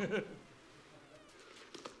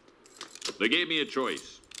 They gave me a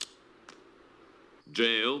choice.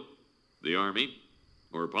 Jail, the army,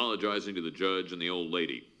 or apologizing to the judge and the old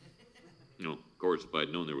lady. Of course, if I'd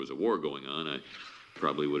known there was a war going on, I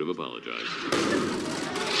probably would have apologized.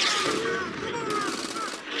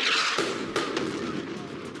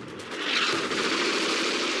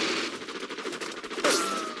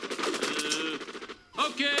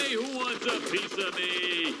 Okay, who wants a piece of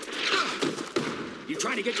me? You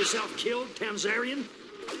trying to get yourself killed, Tamzarian?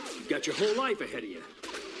 You've got your whole life ahead of you.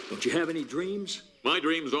 Don't you have any dreams? My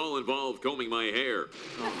dreams all involve combing my hair.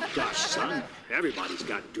 Oh, gosh, son. Everybody's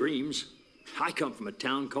got dreams. I come from a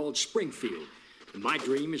town called Springfield, and my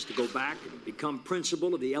dream is to go back and become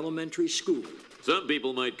principal of the elementary school. Some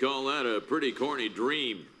people might call that a pretty corny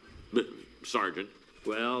dream, Sergeant.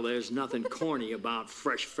 Well, there's nothing corny about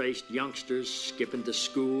fresh-faced youngsters skipping to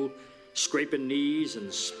school, scraping knees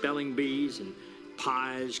and spelling bees, and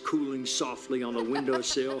pies cooling softly on the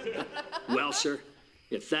windowsill. Well, sir,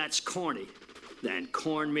 if that's corny, then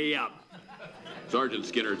corn me up. Sergeant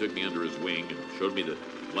Skinner took me under his wing and showed me that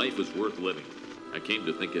life was worth living. I came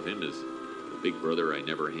to think of him as the big brother I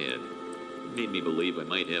never had. It made me believe I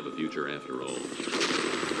might have a future after all.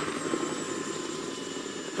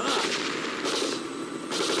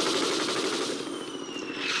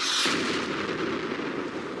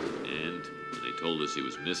 And when they told us he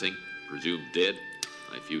was missing, presumed dead,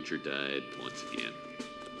 my future died once again.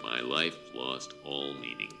 My life lost all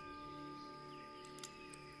meaning.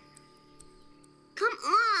 Come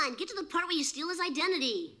on, get to the part where you steal his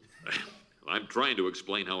identity. I'm trying to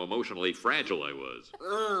explain how emotionally fragile I was.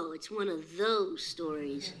 Oh, it's one of those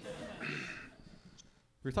stories. We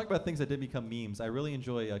were talking about things that did become memes. I really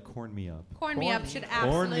enjoy Corn Me Up. Corn Me Up should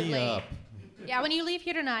Corn absolutely. Me Up. Yeah, when you leave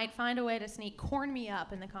here tonight, find a way to sneak Corn Me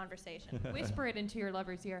Up in the conversation. Whisper it into your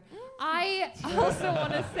lover's ear. I also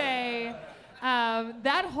want to say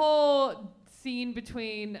that whole scene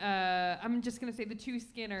between, I'm just going to say the two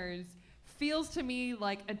Skinners, feels to me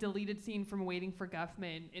like a deleted scene from Waiting for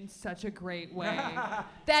Guffman in such a great way.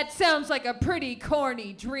 That sounds like a pretty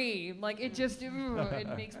corny dream. Like, it just,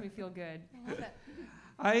 it makes me feel good.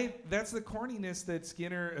 That's the corniness that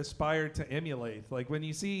Skinner aspired to emulate. Like, when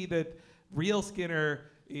you see that real Skinner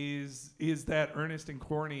is that earnest and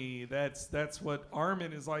corny, that's what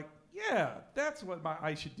Armin is like, yeah, that's what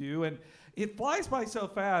I should do. And it flies by so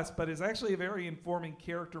fast, but it's actually a very informing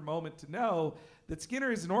character moment to know that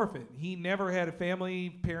Skinner is an orphan. He never had a family,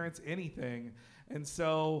 parents, anything. And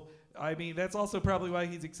so, I mean, that's also probably why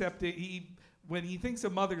he's accepted. When he thinks a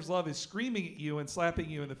mother's love is screaming at you and slapping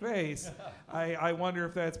you in the face, I wonder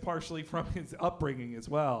if that's partially from his upbringing as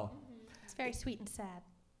well. It's very sweet and sad.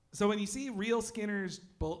 So when you see real Skinner's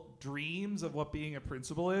dreams of what being a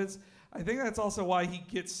principal is, I think that's also why he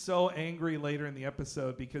gets so angry later in the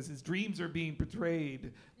episode, because his dreams are being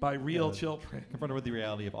portrayed by real children. Confronted with the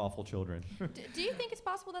reality of awful children. Do you think it's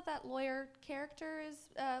possible that lawyer character is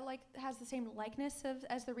has the same likeness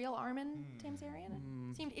as the real Armin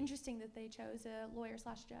Tamzarian? It seemed interesting that they chose a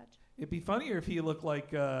lawyer/judge. It'd be funnier if he looked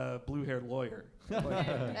like a blue-haired lawyer. That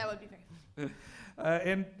would be very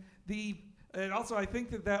funny. And And also, I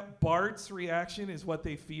think that Bart's reaction is what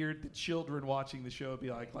they feared the children watching the show would be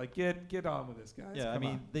like. Like, get on with this, guys. Yeah, Come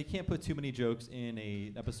on. they can't put too many jokes in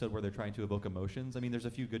a episode where they're trying to evoke emotions. I mean, there's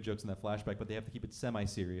a few good jokes in that flashback, but they have to keep it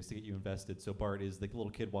semi-serious to get you invested. So Bart is like the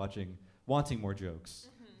little kid wanting more jokes.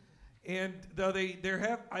 And though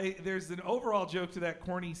there's an overall joke to that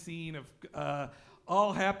corny scene of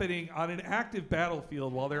all happening on an active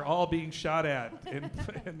battlefield while they're all being shot at, and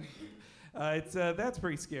that's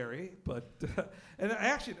pretty scary. But and the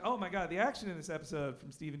action, oh my God, the action in this episode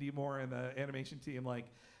from Stephen D. Moore and the animation team, like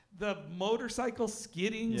the motorcycle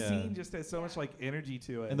skidding scene, just has so much like energy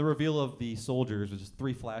to it. And the reveal of the soldiers with just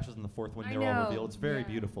 3 flashes, and the fourth one they're all revealed. It's very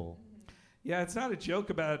beautiful. Yeah, it's not a joke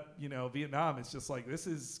about Vietnam. It's just like, this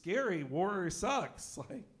is scary. War sucks.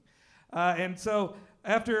 Like, and so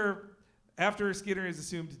after Skinner is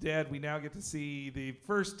assumed dead, we now get to see the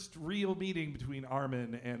first real meeting between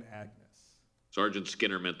Armin and Agnes. Sergeant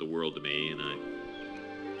Skinner meant the world to me, and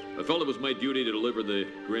I felt it was my duty to deliver the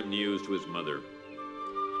grim news to his mother.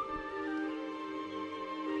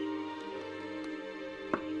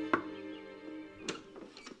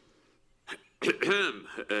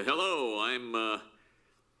 Hello,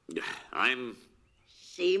 I'm...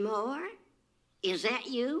 Seymour? Is that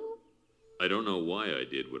you? I don't know why I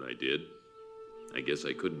did what I did. I guess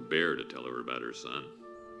I couldn't bear to tell her about her son.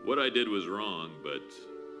 What I did was wrong, but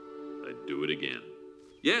I'd do it again.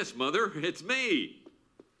 Yes, Mother, it's me.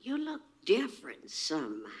 You look different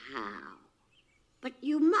somehow. But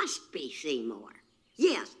you must be Seymour.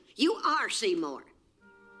 Yes, you are Seymour.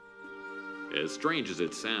 As strange as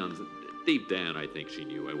it sounds, deep down I think she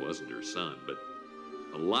knew I wasn't her son, but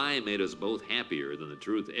a lie made us both happier than the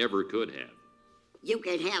truth ever could have. You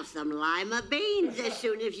can have some lima beans as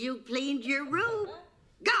soon as you cleaned your room.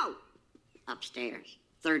 Go! Upstairs.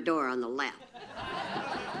 3rd door on the left.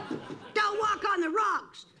 Don't walk on the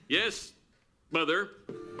rugs. Yes, Mother.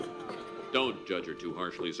 Don't judge her too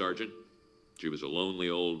harshly, Sergeant. She was a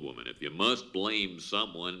lonely old woman. If you must blame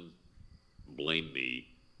someone, blame me.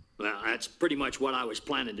 Well, that's pretty much what I was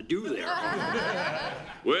planning to do there.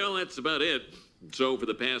 Well, that's about it. So for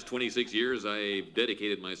the past 26 years, I've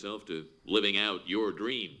dedicated myself to living out your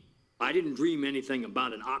dream. I didn't dream anything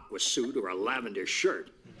about an aqua suit or a lavender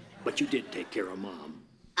shirt, but you did take care of Mom.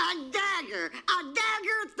 A dagger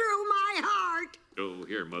through my heart. Oh,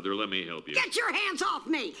 here, Mother, let me help you. Get your hands off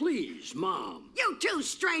me. Please, Mom. You too,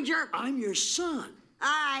 stranger. I'm your son.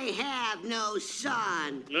 I have no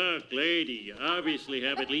son. Look, lady, you obviously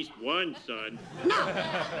have at least one son. No,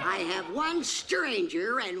 I have one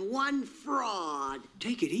stranger and one fraud.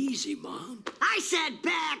 Take it easy, Mom. I said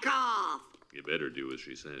back off. You better do as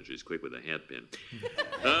she says. She's quick with a hat pin.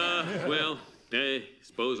 Well, I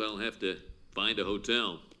suppose I'll have to find a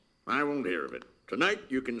hotel. I won't hear of it. Tonight,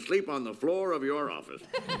 you can sleep on the floor of your office.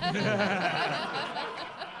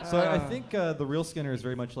 So I think the real Skinner is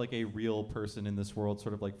very much like a real person in this world,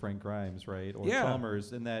 sort of like Frank Grimes, right? Or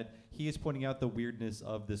Chalmers, in that he is pointing out the weirdness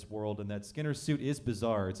of this world, and that Skinner's suit is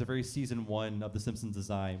bizarre. It's a very season 1 of The Simpsons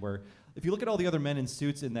design, where if you look at all the other men in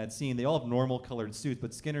suits in that scene, they all have normal colored suits,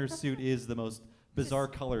 but Skinner's suit is the most bizarre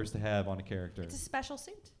colors to have on a character. It's a special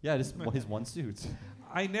suit. Yeah, it is his one suit.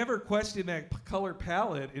 I never questioned that color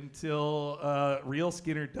palette until real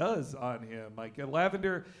Skinner does on him. Like a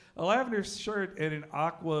lavender shirt and an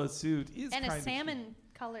aqua suit is and kind a of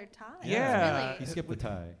salmon-colored tie. Yeah, Really, he skipped the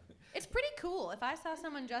tie. it's pretty cool. If I saw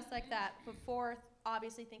someone dressed like that before,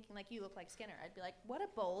 obviously thinking like you look like Skinner, I'd be like, what a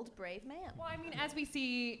bold, brave man. Well, I mean, as we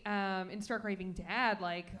see in Stark Raving Dad,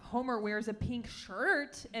 like Homer wears a pink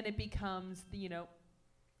shirt and it becomes the,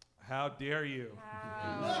 How dare you?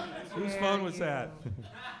 How Whose dare phone was you. that?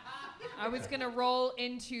 I was going to roll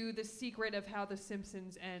into the secret of how The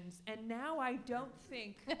Simpsons ends, and now I don't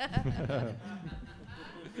think. Well,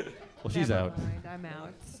 she's Never out. mind, I'm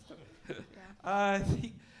out.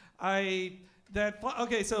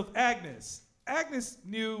 Okay, so Agnes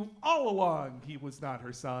knew all along he was not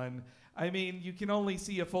her son. I mean, you can only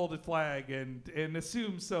see a folded flag and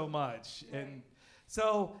assume so much. Right. And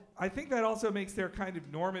so I think that also makes their kind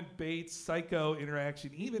of Norman Bates psycho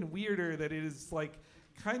interaction even weirder, that it is like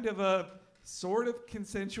kind of a sort of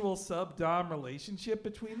consensual sub-dom relationship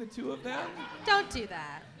between the two of them. Don't do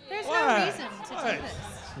that. There's What? no reason to What? do this.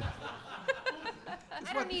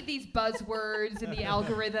 I don't need these buzzwords in the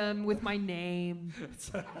algorithm with my name.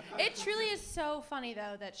 It truly is so funny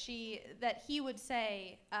though that he would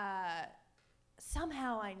say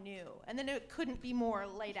somehow I knew. And then it couldn't be more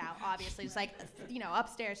laid out, obviously. It's like,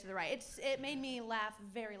 upstairs to the right. It made me laugh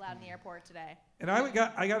very loud in the airport today. And I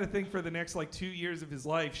got to think for the next 2 years of his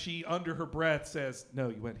life, she under her breath says, "No,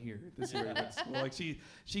 you went here. This is where you went to school."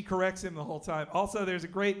 She corrects him the whole time. Also, there's a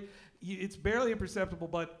great. It's barely imperceptible,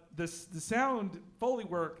 but the sound Foley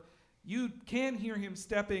work. You can hear him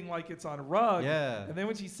stepping like it's on a rug. Yeah. And then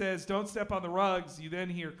when she says, "Don't step on the rugs," you then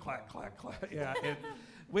hear clack, clack, clack. Yeah.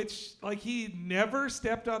 Which he never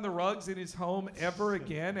stepped on the rugs in his home ever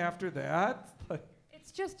again after that.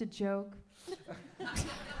 It's just a joke.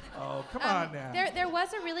 Oh, come on now. There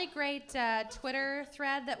was a really great Twitter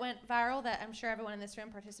thread that went viral that I'm sure everyone in this room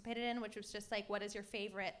participated in, which was just what is your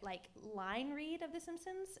favorite line read of The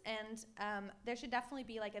Simpsons? And there should definitely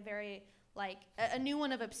be a very a new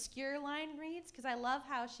one of obscure line reads, because I love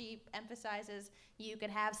how she emphasizes you could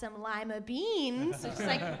have some lima beans. It's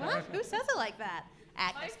just what? Who says it like that?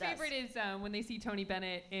 Agnes My favorite is when they see Tony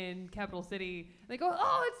Bennett in Capital City. They go,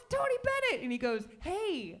 "Oh, it's Tony Bennett," and he goes,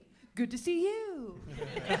 "Hey, good to see you."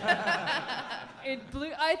 It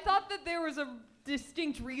blew. I thought that there was a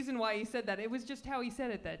distinct reason why he said that. It was just how he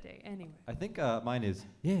said it that day. Anyway. I think mine is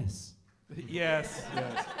yes. Yes.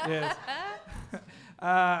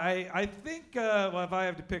 I think, if I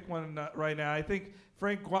have to pick one right now, I think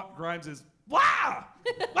Frank Grimes is "Wah!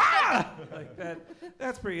 Wah!"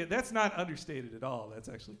 That's pretty good. That's not understated at all. That's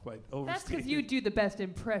actually quite overstated. That's because you do the best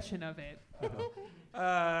impression of it.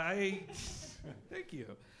 Thank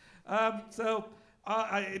you. I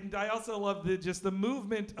also love the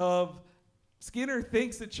movement of Skinner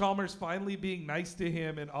thinks that Chalmers finally being nice to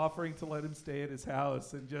him and offering to let him stay at his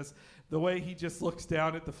house, and just the way he just looks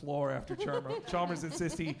down at the floor after Chalmers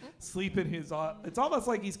insists he sleep in his it's almost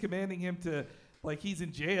like he's commanding him to, he's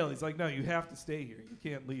in jail. He's like, "No, you have to stay here. You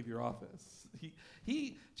can't leave your office."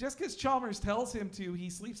 He just because Chalmers tells him to, he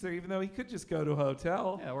sleeps there, even though he could just go to a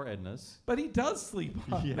hotel. Yeah, or Edna's. But he does sleep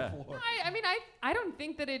on the floor. I don't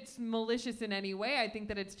think that it's malicious in any way. I think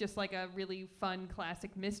that it's just a really fun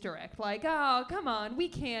classic misdirect. "Oh, come on, we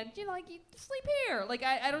can't. You sleep here."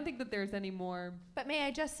 I don't think that there's any more. But may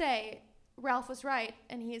I just say, Ralph was right,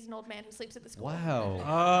 and he is an old man who sleeps at the school. Wow.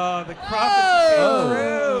 Oh, the prophecy came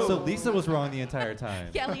true. So Lisa was wrong the entire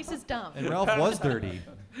time. Yeah, Lisa's dumb. And Ralph was dirty.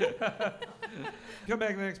 Come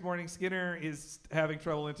back the next morning. Skinner is having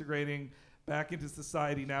trouble integrating back into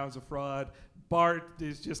society now as a fraud. Bart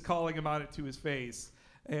is just calling him on it to his face.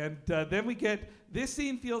 And then we get, this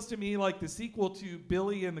scene feels to me like the sequel to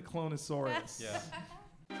Billy and the Clonosaurus. Yeah.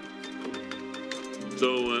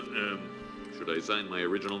 So, should I sign my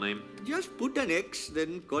original name? Just put an X,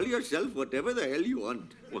 then call yourself whatever the hell you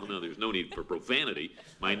want. Well, no, there's no need for profanity.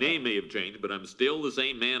 My name may have changed, but I'm still the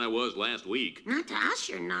same man I was last week. Not to us,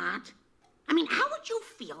 you're not. How would you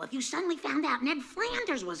feel if you suddenly found out Ned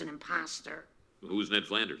Flanders was an imposter? Who's Ned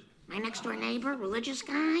Flanders? My next-door neighbor, religious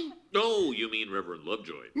guy? Oh, you mean Reverend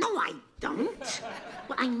Lovejoy. No, I don't.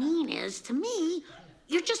 What I mean is, to me,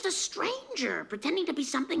 you're just a stranger pretending to be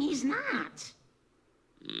something he's not.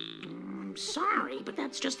 I'm sorry, but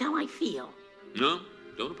that's just how I feel. No,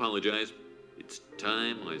 don't apologize. It's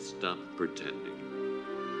time I stopped pretending.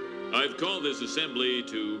 I've called this assembly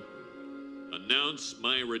to announce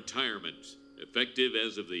my retirement, effective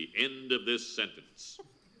as of the end of this sentence.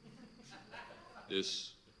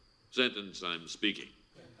 This sentence I'm speaking.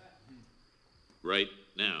 Right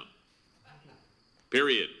now.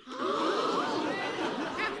 Period.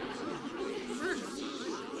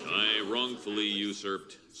 I wrongfully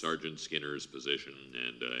usurped Sergeant Skinner's position,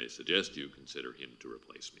 and I suggest you consider him to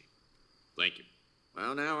replace me. Thank you.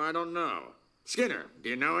 Well, now, I don't know. Skinner, do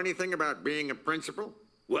you know anything about being a principal?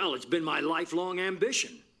 Well, it's been my lifelong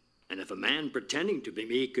ambition. And if a man pretending to be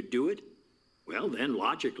me could do it, well, then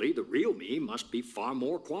logically, the real me must be far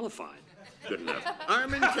more qualified. Good enough.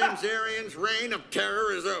 Armin Tamzarian's reign of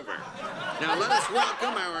terror is over. Now let us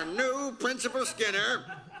welcome our new Principal Skinner,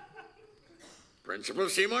 Principal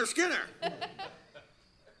Seymour Skinner.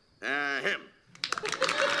 Him.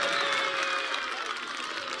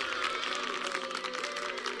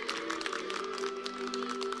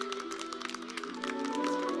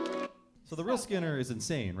 So the real Skinner is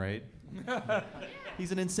insane, right?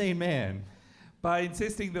 He's an insane man. By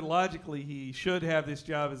insisting that logically he should have this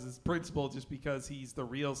job as his principal just because he's the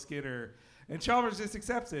real Skinner. And Chalmers just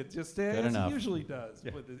accepts it, just as he usually does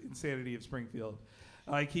with the insanity of Springfield.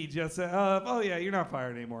 He just said, "Oh yeah, you're not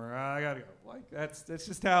fired anymore. I gotta go." That's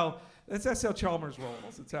just how Chalmers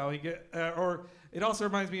rolls. It's how he or it also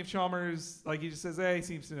reminds me of Chalmers. He just says, "Hey," he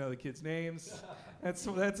seems to know the kids' names. That's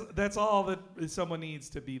all that someone needs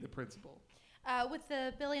to be the principal. With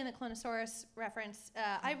the Billy and the Clonosaurus reference,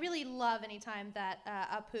 I really love anytime that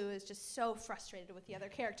Apu is just so frustrated with the other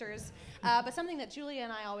characters. But something that Julia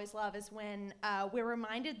and I always love is when we're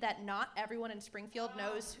reminded that not everyone in Springfield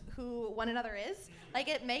knows who one another is. Like,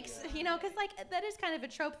 it makes, because like that is kind of a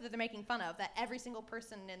trope that they're making fun of, that every single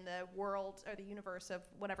person in the world or the universe of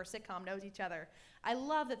whatever sitcom knows each other. I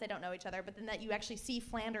love that they don't know each other, but then that you actually see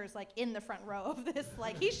Flanders like in the front row of this.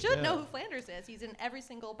 Like, he should know who Flanders is. He's in every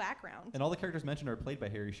single background. And all the characters mentioned are played by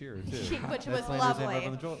Harry Shearer, too. Which was Flanders lovely.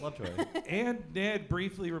 And Reverend Lovejoy. And Ned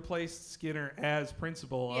briefly replaced Skinner as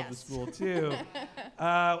principal of the school, too.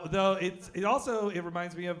 Though it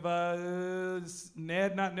reminds me of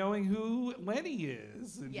Ned not knowing who Lenny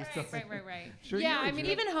is. And Yes. just Right. Sure, yeah, you I mean,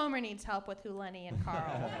 even Homer needs help with who Lenny and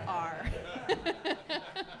Carl are.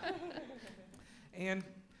 And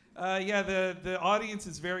the audience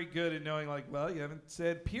is very good at knowing, like, well, you haven't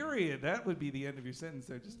said period. That would be the end of your sentence.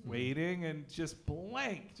 They're just waiting and just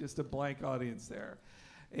a blank audience there.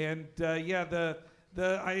 And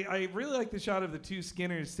I really like the shot of the two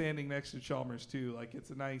Skinners standing next to Chalmers too. Like,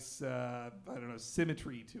 it's a nice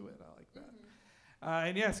symmetry to it. I like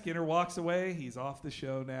that. Skinner walks away. He's off the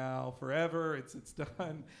show now forever. It's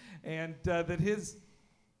done. And that his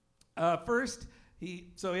first.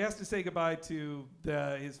 He has to say goodbye to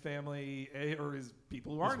his family or his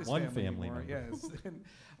people who aren't his family anymore. Yes, and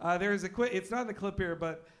there's it's not in the clip here,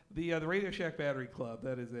 but the Radio Shack Battery Club.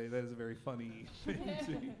 That is a very funny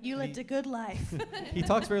thing. You lived a good life. He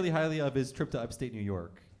talks fairly highly of his trip to upstate New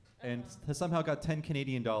York, and has somehow got $10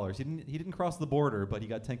 Canadian. He didn't cross the border, but he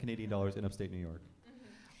got $10 Canadian in upstate New York.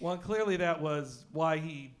 Well, and clearly that was why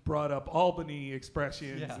he brought up Albany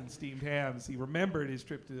expressions and steamed hams. He remembered his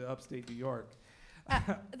trip to upstate New York.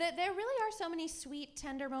 There really are so many sweet,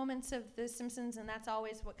 tender moments of The Simpsons, and that's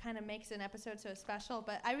always what kind of makes an episode so special.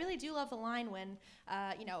 But I really do love the line when,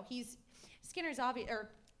 Skinner's obvious,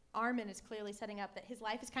 or Armin is clearly setting up that his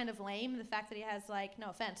life is kind of lame. The fact that he has, like,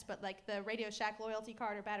 no offense, but like the Radio Shack loyalty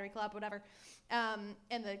card or Battery Club, whatever, and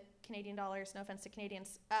the Canadian dollars, no offense to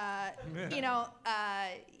Canadians,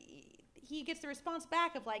 he gets the response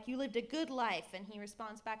back of, like, you lived a good life, and he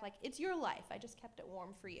responds back like, it's your life, I just kept it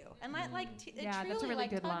warm for you. And it that's a really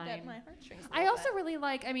good tugged line. at my heartstrings. I also really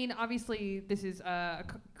like, I mean, obviously this is a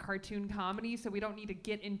cartoon comedy, so we don't need to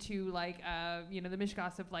get into like the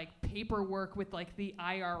mishmash of like paperwork with like the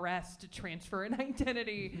IRS to transfer an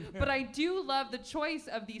identity. But I do love the choice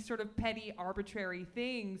of these sort of petty, arbitrary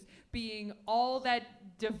things being all that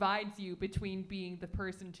divides you between being the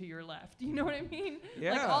person to your left. You know what I mean?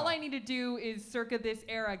 Yeah. Like, all I need to do is, circa this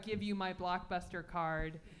era, give you my Blockbuster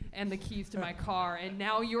card and the keys to my car, and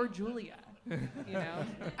now you're Julia.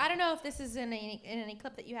 I don't know if this is in any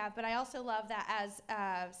clip that you have, but I also love that as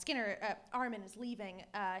Armin is leaving,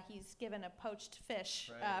 he's given a poached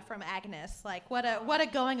fish from Agnes. Like, what a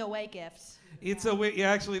going away gift. It's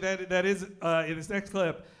actually that is in this next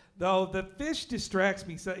clip. Though the fish distracts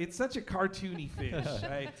me, so it's such a cartoony fish.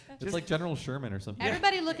 Right? It's like General Sherman or something.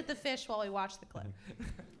 Everybody look at the fish while we watch the clip.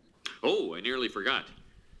 Oh, I nearly forgot.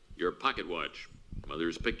 Your pocket watch.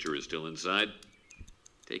 Mother's picture is still inside.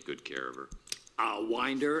 Take good care of her. I'll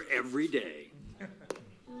wind her every day.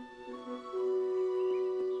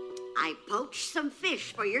 I poached some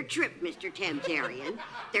fish for your trip, Mr. Tamtarian.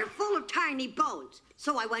 They're full of tiny bones,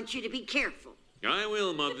 so I want you to be careful. I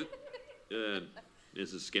will, Mother.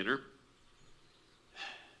 Mrs. Skinner.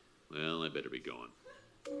 Well, I better be going.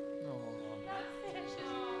 That fish is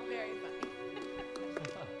very funny.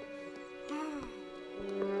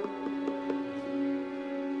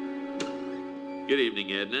 Good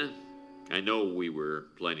evening, Edna. I know we were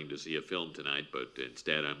planning to see a film tonight, but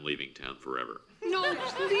instead I'm leaving town forever. No,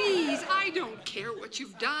 please. I don't care what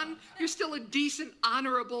you've done. You're still a decent,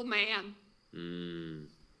 honorable man.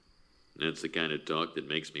 That's the kind of talk that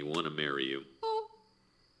makes me want to marry you. Oh.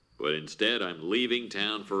 But instead, I'm leaving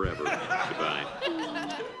town forever. Goodbye.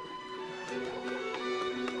 Oh,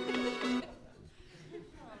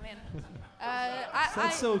 man.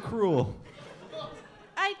 That's so cruel.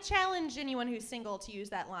 I challenge anyone who's single to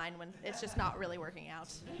use that line when it's just not really working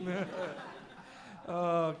out.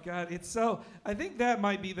 Oh, God. I think that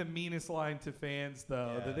might be the meanest line to fans,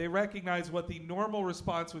 though, that they recognize what the normal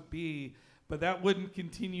response would be, but that wouldn't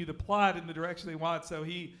continue the plot in the direction they want, so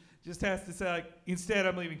he just has to say, like, instead,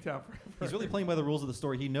 I'm leaving town forever. He's really playing by the rules of the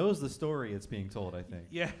story. He knows the story it's being told, I think.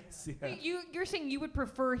 Yes, yeah. You're saying you would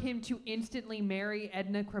prefer him to instantly marry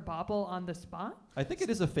Edna Krabappel on the spot? I think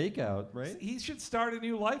it is a fake out, right? He should start a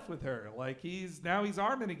new life with her. Like, now he's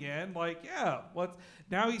Armin again. Like,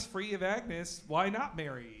 now he's free of Agnes. Why not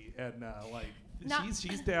marry Edna? Like,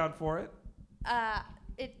 she's down for it.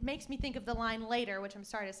 it makes me think of the line later, which I'm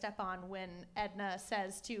sorry to step on, when Edna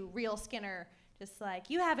says to real Skinner, just like,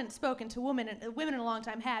 you haven't spoken to women in a long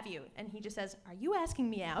time, have you? And he just says, are you asking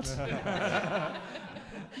me out?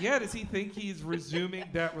 Yeah, does he think he's resuming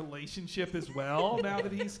that relationship as well now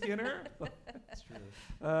that he's Skinner? That's true.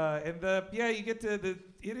 You get to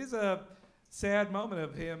it is a sad moment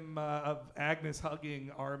of him, of Agnes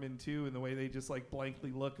hugging Armin too, and the way they just like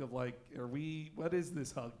blankly look of like, what is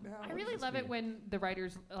this hug now? I really love it when the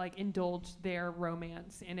writers like indulge their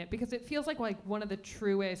romance in it, because it feels like one of the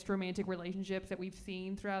truest romantic relationships that we've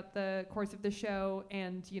seen throughout the course of the show.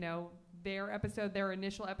 And their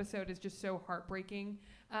initial episode is just so heartbreaking.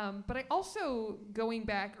 But I also, going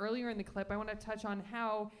back earlier in the clip, I want to touch on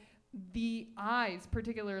how the eyes,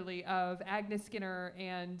 particularly of Agnes Skinner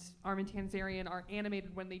and Armin Tanzarian, are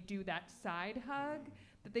animated when they do that side hug,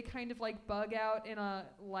 that they kind of like bug out in a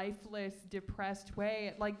lifeless, depressed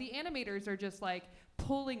way. Like the animators are just like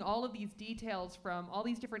pulling all of these details from all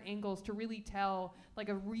these different angles to really tell like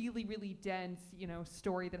a really, really dense,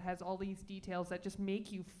 story that has all these details that just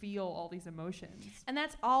make you feel all these emotions. And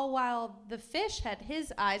that's all while the fish had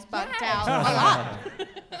his eyes bugged out a lot.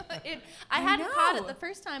 I hadn't caught it the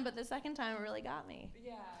first time, but the second time it really got me.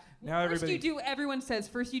 Yeah. Now everyone says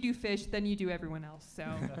first you do fish, then you do everyone else. So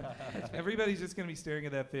everybody's just going to be staring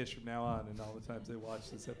at that fish from now on, and all the times they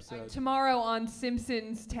watch this episode. Tomorrow on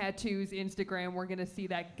Simpsons Tattoos Instagram, we're going to see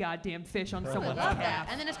that goddamn fish on someone's I love calf.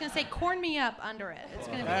 that. And then it's going to say, corn me up under it. It's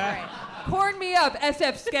going to be great. Corn me up,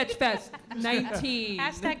 SF Sketchfest 19.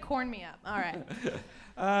 Hashtag corn me up. All right.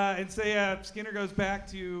 Skinner goes back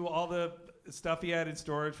to all the stuff he had in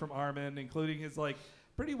storage from Armin, including his like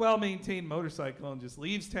pretty well-maintained motorcycle, and just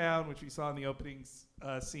leaves town, which we saw in the opening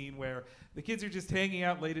scene where the kids are just hanging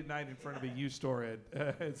out late at night in front of a used store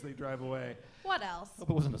as they drive away. What else? Hope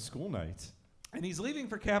it wasn't a school night. And he's leaving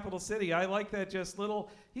for Capital City. I like that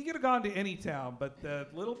he could have gone to any town, but the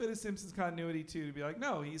little bit of Simpsons continuity too, to be like,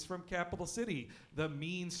 no, he's from Capital City, the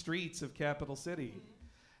mean streets of Capital City.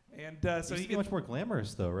 And so he gets much more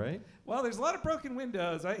glamorous, though, right? Well, there's a lot of broken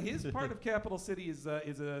windows. His part of Capital City is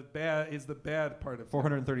the bad part of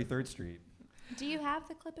 433rd Street. Do you have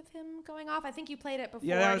the clip of him going off? I think you played it before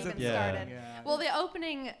it even started. Yeah. Well, the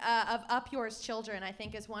opening of Up Yours Children, I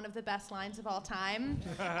think, is one of the best lines of all time.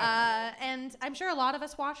 And I'm sure a lot of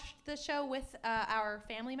us watched the show with our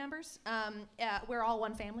family members. We're all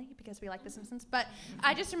one family because we like The Simpsons. But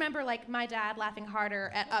I just remember like my dad laughing harder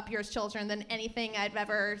at Up Yours Children than anything I've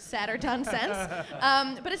ever said or done since.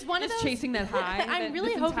 But it's one of those... chasing that high. I'm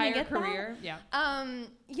really hoping to get career. That.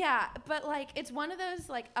 Yeah, but like it's one of those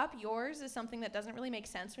like Up Yours is something that doesn't really make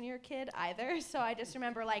sense when you're a kid either. So I just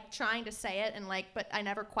remember like trying to say it and like, but I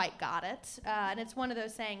never quite got it. And it's one of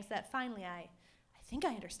those sayings that finally I think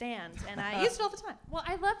I understand, and I use it all the time. Well,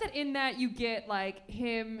 I love that in that you get like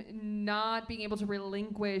him not being able to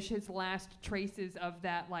relinquish his last traces of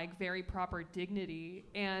that like very proper dignity,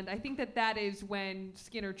 and I think that is when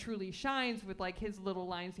Skinner truly shines with like his little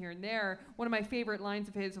lines here and there. One of my favorite lines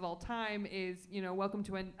of his of all time is, welcome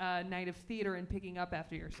to a night of theater and picking up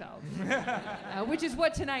after yourself, which is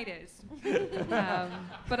what tonight is.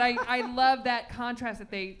 But I love that contrast that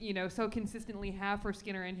they so consistently have for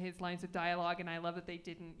Skinner in his lines of dialogue, and I love that they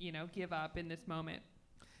didn't, give up in this moment.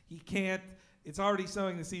 He can't. It's already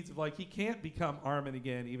sowing the seeds of like he can't become Armin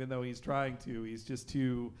again, even though he's trying to. He's just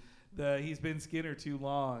he's been Skinner too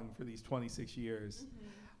long for these 26 years.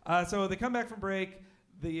 Mm-hmm. So they come back from break.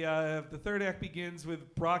 The third act begins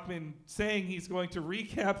with Brockman saying he's going to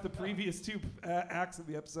recap the previous two acts of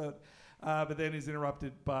the episode, but then is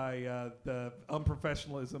interrupted by the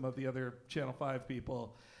unprofessionalism of the other Channel 5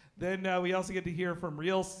 people. Then we also get to hear from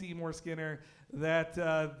real Seymour Skinner that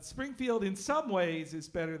Springfield in some ways is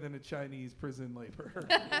better than a Chinese prison laborer.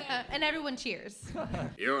 And everyone cheers.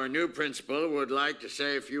 Your new principal would like to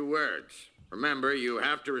say a few words. Remember, you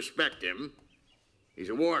have to respect him. He's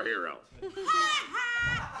a war hero.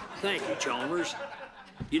 Thank you, Chalmers.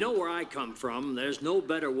 You know where I come from, there's no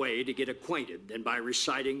better way to get acquainted than by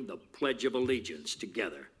reciting the Pledge of Allegiance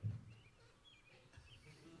together.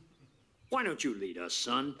 Why don't you lead us,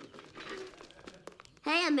 son?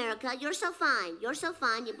 Hey, America, you're so fine. You're so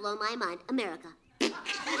fine, you blow my mind. America.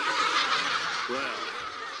 Well,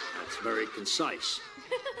 that's very concise,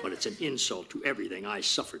 but it's an insult to everything I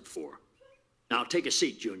suffered for. Now take a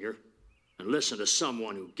seat, Junior, and listen to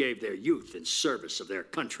someone who gave their youth in service of their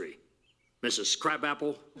country. Mrs.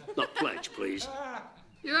 Crabapple, the pledge, please.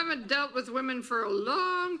 You haven't dealt with women for a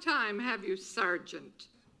long time, have you, Sergeant?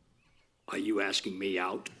 Are you asking me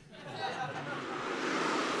out?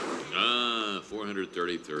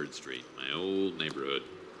 433rd Street, my old neighborhood.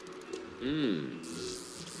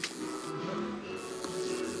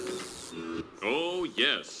 Oh,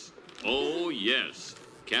 yes. Oh, yes.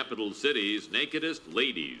 Capital City's nakedest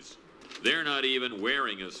ladies. They're not even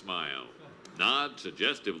wearing a smile. Nod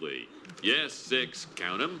suggestively. Yes, 6,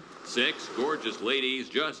 count 'em. 6 gorgeous ladies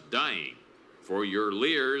just dying for your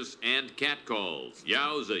leers and catcalls.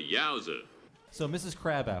 Yowza, yowza. So Mrs.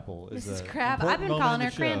 Crabapple is Mrs. a Crab. important I've been moment calling in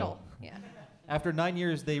her the Crandall. show. Yeah. After 9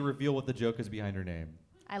 years, they reveal what the joke is behind her name.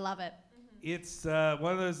 I love it. It's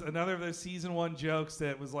another of those season 1 jokes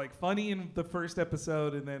that was like funny in the first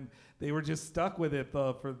episode, and then they were just stuck with it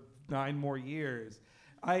for 9 more years.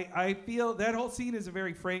 I feel that whole scene is a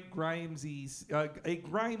very Frank Grimesy, a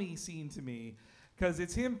grimy scene to me, because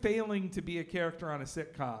it's him failing to be a character on a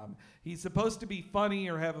sitcom. He's supposed to be funny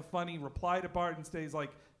or have a funny reply to Bart, and stays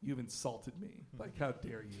like, "You've insulted me. Like, how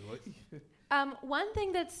dare you?" One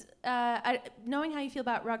thing that's knowing how you feel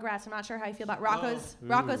about Rugrats, I'm not sure how you feel about Rocco's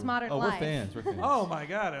Modern Oh, Life. we're fans. Oh my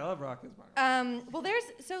God, I love Rocco's Modern. Well,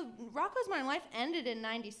 Rocco's Modern Life ended in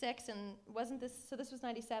 '96, and this was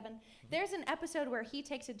 '97. There's an episode where he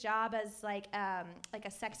takes a job as like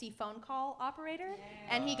a sexy phone call operator,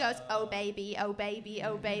 and he goes, "Oh baby, oh baby,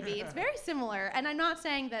 oh baby." It's very similar, and I'm not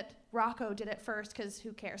saying that Rocco did it first, because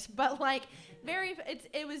who cares? But like,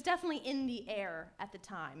 it was definitely in the air at the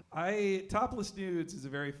time. Topless Nudes is a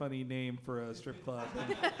very funny name for a strip club.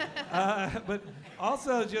 But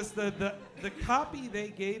also just the copy they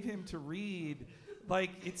gave him to read,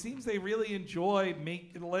 like, it seems they really enjoy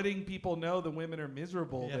letting people know the women are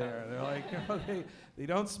miserable there. They're like, they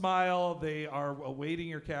don't smile. They are awaiting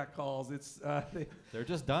your catcalls. They're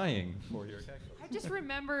just dying for your catcalls. I just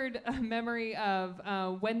remembered a memory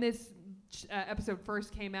of when this episode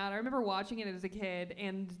first came out. I remember watching it as a kid,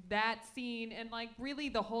 and that scene, and like really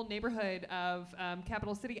the whole neighborhood of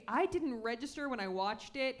Capital City, I didn't register when I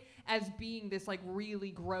watched it as being this like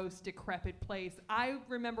really gross, decrepit place. I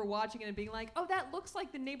remember watching it and being like, "Oh, that looks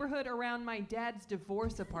like the neighborhood around my dad's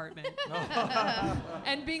divorce apartment,"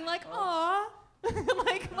 and being like, "Aw."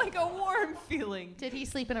 like a warm feeling. Did he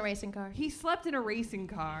sleep in a racing car? He slept in a racing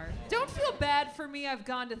car. Don't feel bad for me. I've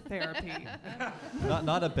gone to therapy.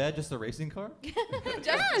 Not a bed, just a racing car?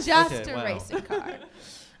 just Okay, a wow. racing car.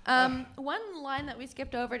 One line that we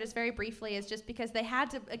skipped over just very briefly is just because they had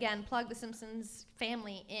to, again, plug the Simpsons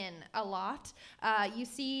family in a lot. You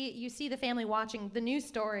see the family watching the news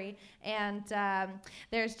story, and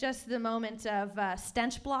there's just the moment of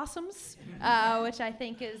stench blossoms, which I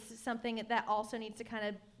think is something that also needs to kind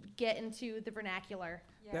of get into the vernacular.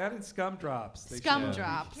 That and scum drops. Scum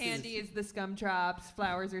drops. Candy is the scum drops.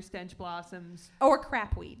 Flowers are stench blossoms. Or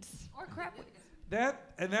crapweeds. That's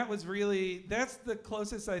the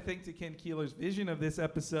closest I think to Ken Keeler's vision of this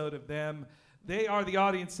episode of them. They are the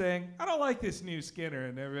audience saying, "I don't like this new Skinner,"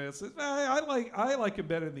 and everybody else says, "I like him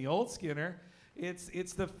better than the old Skinner."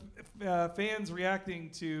 It's the fans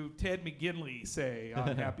reacting to Ted McGinley say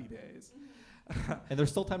on Happy Days. And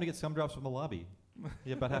there's still time to get scum drops from the lobby.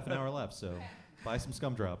 You have about half an hour left, so buy some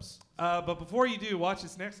scum drops. But before you do, watch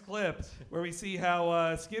this next clip where we see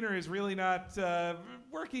how Skinner is really not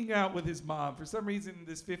working out with his mom. For some reason,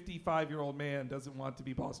 this 55-year-old man doesn't want to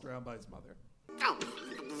be bossed around by his mother. Oh,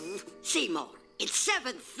 Seymour, it's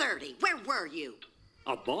 7:30. Where were you?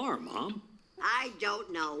 A bar, Mom. I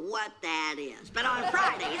don't know what that is, but on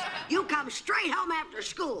Fridays, you come straight home after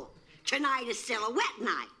school. Tonight is silhouette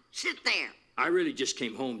night. Sit there. I really just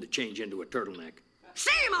came home to change into a turtleneck.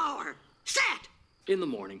 Seymour, sit. In the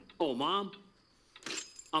morning. Oh, Mom,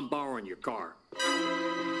 I'm borrowing your car.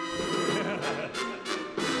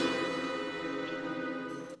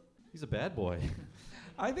 He's a bad boy.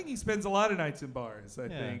 I think he spends a lot of nights in bars. I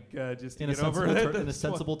think just to in get over it. In a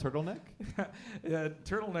sensible turtleneck.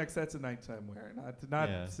 Turtlenecks, that's a nighttime wear,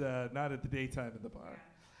 not at the daytime in the bar.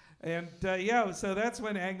 And so that's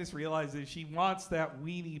when Agnes realizes she wants that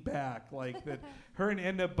weenie back. Like that, her and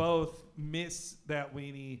Edna both miss that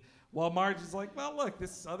weenie. While Marge is like, "Well, look,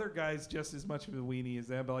 this other guy's just as much of a weenie as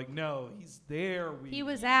them." But like, no, he's their weenie. He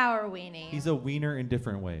was our weenie. He's a wiener in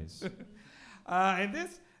different ways. And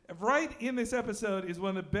this. Right in this episode is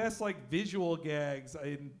one of the best like visual gags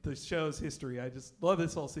in the show's history. I just love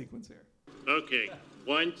this whole sequence here. Okay,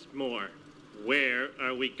 once more. Where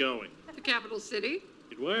are we going? The capital city.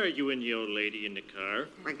 And why are you and the old lady in the car?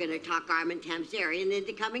 We're going to talk Armin Tamzarian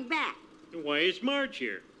into coming back. And why is Marge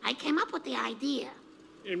here? I came up with the idea.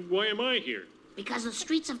 And why am I here? Because the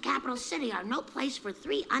streets of Capital City are no place for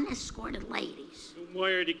 3 unescorted ladies. And why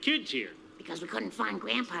are the kids here? Because we couldn't find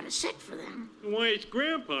Grandpa to sit for them. And why is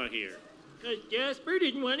Grandpa here? Because Jasper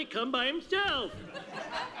didn't want to come by himself.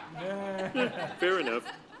 Fair enough.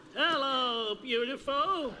 Hello,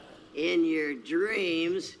 beautiful. In your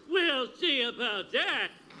dreams. We'll see about that.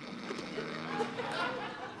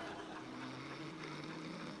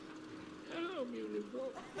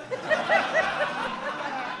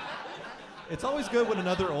 It's always good when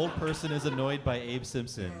another old person is annoyed by Abe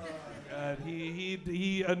Simpson.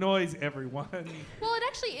 He annoys everyone. Well, it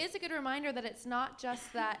actually is a good reminder that it's not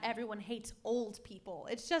just that everyone hates old people.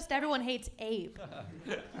 It's just everyone hates Abe.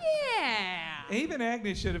 Yeah. Abe and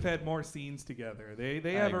Agnes should have had more scenes together.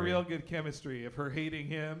 They have a real good chemistry of her hating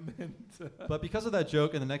him. And, But because of that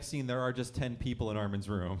joke, in the next scene, there are just 10 people in Armin's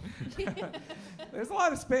room. There's a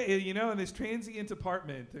lot of space, you know, in this transient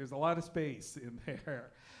apartment. There's a lot of space in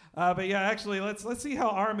there. But yeah, actually, let's see how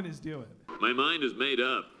Armin is doing. My mind is made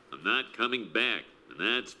up. I'm not coming back, and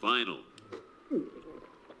that's final.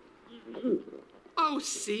 Oh,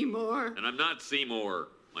 Seymour. And I'm not Seymour.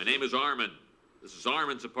 My name is Armin. This is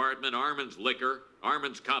Armin's apartment, Armin's liquor,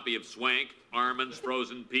 Armin's copy of Swank, Armin's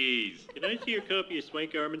frozen peas. Can I see your copy of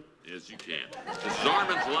Swank, Armin? Yes, you can. This is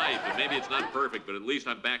Armin's life, and maybe it's not perfect, but at least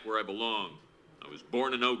I'm back where I belong. I was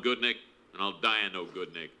born in Ogoodnick, and I'll die in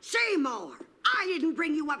Ogoodnick. Seymour, I didn't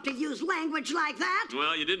bring you up to use language like that.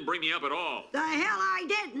 Well, you didn't bring me up at all. The hell I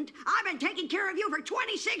didn't. I've been taking care of you for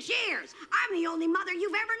 26 years. I'm the only mother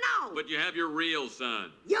you've ever known. But you have your real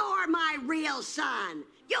son. You're my real son.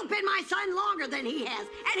 You've been my son longer than he has,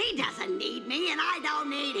 and he doesn't need me, and I don't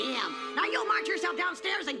need him. Now you march yourself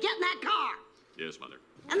downstairs and get in that car. Yes, Mother.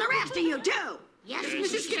 And the rest of you, too. Yes,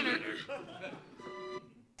 Mrs. Skinner.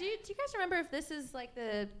 Do you guys remember if this is like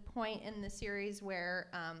the point in the series where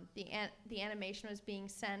the animation was being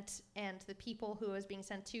sent and the people who it was being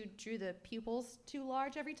sent to drew the pupils too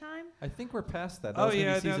large every time? I think we're past that. Oh, was maybe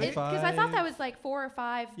yeah, season 5. Because I thought that was like 4 or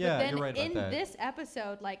 5. Yeah, but then you're right about in that. this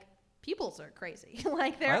episode, like, pupils are crazy.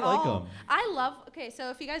 Like they're I like all. 'em. I love. Okay, so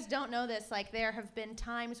if you guys don't know this, like there have been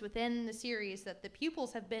times within the series that the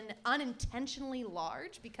pupils have been unintentionally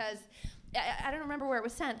large because. I don't remember where it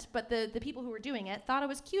was sent, but the people who were doing it thought it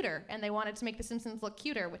was cuter, and they wanted to make The Simpsons look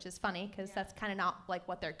cuter, which is funny because that's kind of not like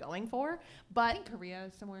what they're going for. But In Korea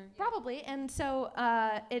somewhere. probably, and so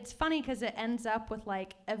it's funny because it ends up with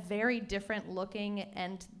like a very different looking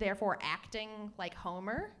and therefore acting like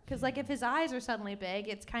Homer. Because like if his eyes are suddenly big,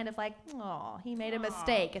 it's kind of like, oh, he made a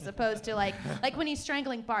mistake, as opposed to like when he's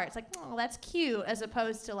strangling Bart, it's like, oh, that's cute, as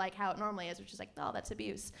opposed to like how it normally is, which is like, oh, that's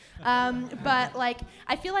abuse. But like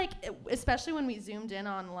I feel like, especially when we zoomed in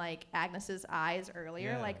on like Agnes's eyes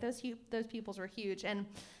earlier, like those pupils were huge, and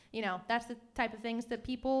you know that's the type of things that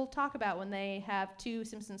people talk about when they have 2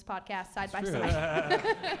 Simpsons podcasts side by side.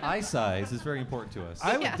 Eye size is very important to us.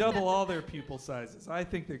 I would double all their pupil sizes. I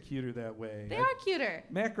think they're cuter that way. They are cuter.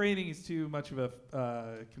 Matt Groening is too much of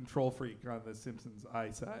a control freak on The Simpsons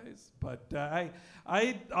eye size. But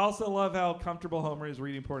I also love how comfortable Homer is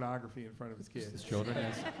reading pornography in front of his kids. His children,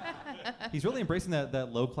 yes. He's really embracing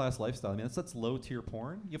that low-class lifestyle. I mean, that's low-tier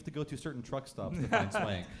porn. You have to go to certain truck stops to find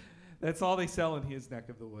Swank. That's all they sell in his neck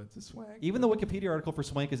of the woods, is Swank. Even the Wikipedia article for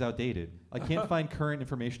Swank is outdated. I can't find current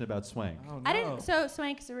information about Swank. Oh, no. I didn't. So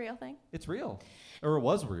Swank is a real thing. It's real. Or it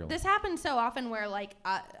was real. This happens so often where like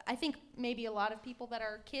I think maybe a lot of people that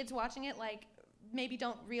are kids watching it like maybe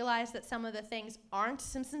don't realize that some of the things aren't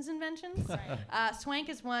Simpsons inventions. Swank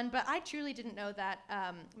is one, but I truly didn't know that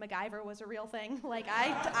MacGyver was a real thing. Like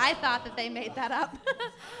I thought that they made that up,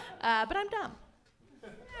 but I'm dumb.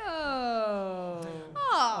 Oh,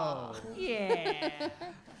 yeah.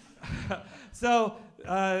 So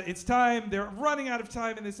it's time. They're running out of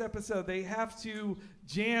time in this episode. They have to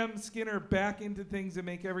jam Skinner back into things and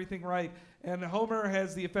make everything right. And Homer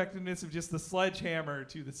has the effectiveness of just the sledgehammer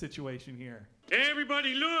to the situation here.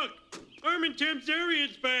 Everybody look! Armin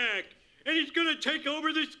Tamzarian's back! And he's gonna take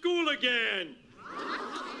over the school again!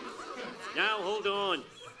 Now, hold on.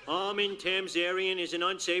 Armin Tamzarian is an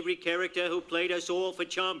unsavory character who played us all for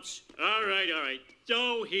chumps. All right.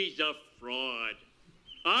 So he's a fraud.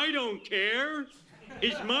 I don't care.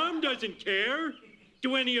 His mom doesn't care.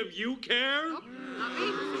 Do any of you care?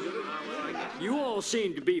 You all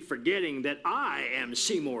seem to be forgetting that I am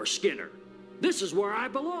Seymour Skinner. This is where I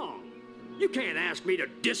belong. You can't ask me to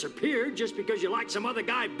disappear just because you like some other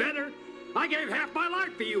guy better. I gave half my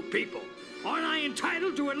life for you people. Aren't I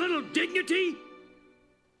entitled to a little dignity?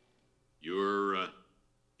 You're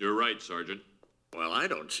right, Sergeant. Well, I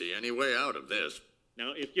don't see any way out of this.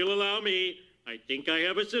 Now, if you'll allow me, I think I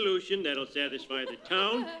have a solution that'll satisfy the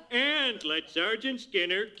town and let Sergeant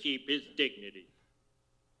Skinner keep his dignity.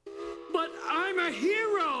 But I'm a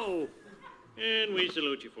hero! And we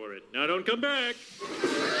salute you for it. Now don't come back.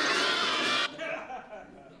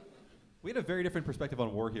 We had a very different perspective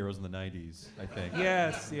on war heroes in the 90s, I think.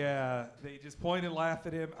 Yes, yeah. They just point and laugh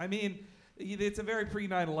at him. I mean, It's a very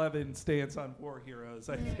pre-9/11 stance on war heroes,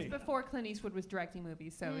 I think. Before Clint Eastwood was directing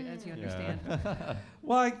movies, so as you understand.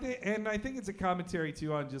 Well, I think it's a commentary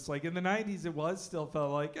too on just like in the 90s, it was still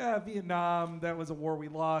felt like Vietnam, that was a war we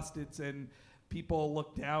lost. And people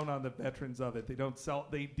look down on the veterans of it.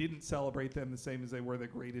 They didn't celebrate them the same as they were the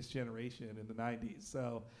greatest generation in the 90s.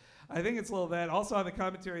 So I think it's a little that. Also on the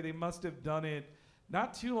commentary, they must have done it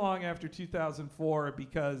not too long after 2004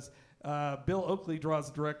 because Bill Oakley draws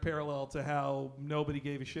a direct parallel to how nobody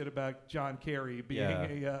gave a shit about John Kerry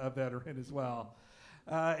being a veteran as well.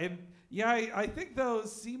 I think though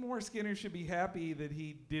Seymour Skinner should be happy that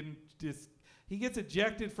he didn't he gets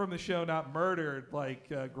ejected from the show, not murdered like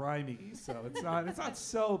Grimy. So it's not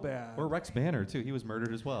so bad. Or Rex Banner too. He was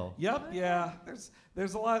murdered as well. Yep. Yeah.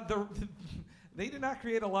 There's a lot. They did not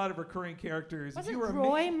create a lot of recurring characters. Wasn't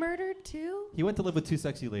Roy murdered too? He went to live with two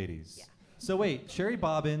sexy ladies. Yeah. So wait, Sherry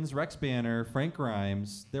Bobbins, Rex Banner, Frank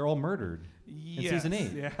Grimes, they're all murdered in season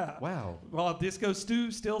 8. Yeah. Wow. Well, Disco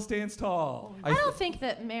Stew still stands tall. I don't think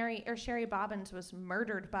that Sherry Bobbins was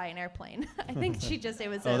murdered by an airplane. I think it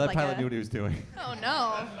was that pilot knew what he was doing. Oh,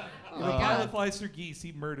 no. The pilot flies through geese.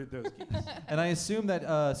 He murdered those geese. And I assume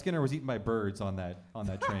that Skinner was eaten by birds on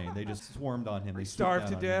that train. They just swarmed on him. They starved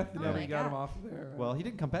to death, and then we got him off of there. Well, he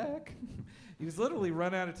didn't come back. He was literally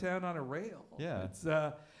run out of town on a rail. Yeah.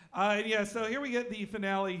 So here we get the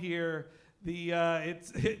finale here.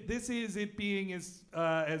 This is it being as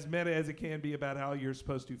meta as it can be about how you're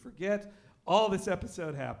supposed to forget all this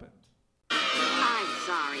episode happened. I'm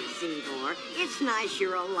sorry, Seymour. It's nice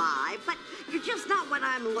you're alive, but you're just not what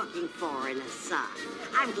I'm looking for in a son.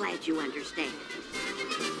 I'm glad you understand.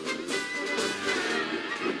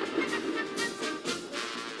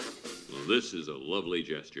 Well, this is a lovely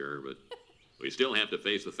gesture, but we still have to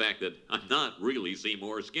face the fact that I'm not really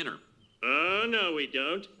Seymour Skinner. Oh, no, we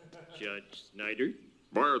don't, Judge Snyder.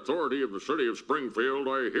 By authority of the city of Springfield,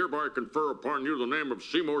 I hereby confer upon you the name of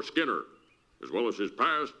Seymour Skinner, as well as his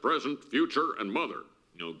past, present, future, and mother.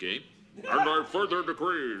 Okay. And I further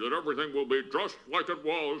decree that everything will be just like it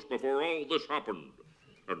was before all this happened,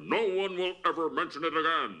 and no one will ever mention it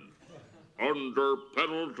again, under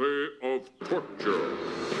penalty of torture.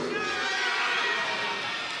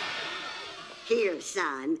 Here,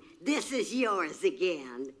 son, this is yours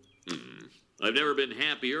again. I've never been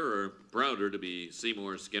happier or prouder to be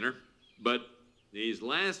Seymour Skinner, but these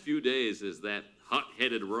last few days as that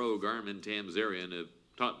hot-headed rogue Armin Tamzarian have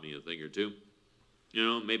taught me a thing or two. You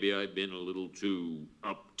know, maybe I've been a little too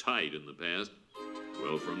uptight in the past.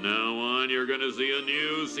 Well, from now on, you're going to see a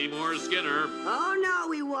new Seymour Skinner. Oh, no,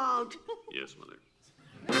 we won't. Yes, Mother.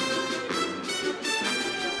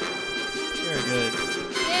 Very good.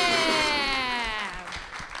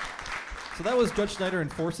 So that was Judge Snyder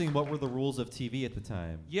enforcing what were the rules of TV at the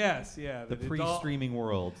time. Yes, yeah. The pre-streaming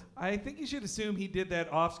world. I think you should assume he did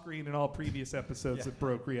that off-screen in all previous episodes that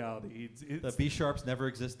broke reality. The B-sharps never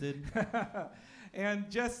existed. And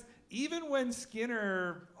just, even when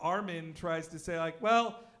Armin tries to say like,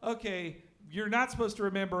 well, okay, you're not supposed to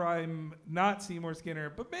remember I'm not Seymour Skinner,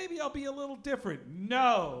 but maybe I'll be a little different.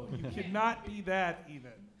 No, you cannot be that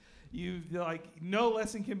even. No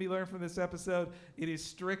lesson can be learned from this episode. It is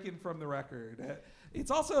stricken from the record.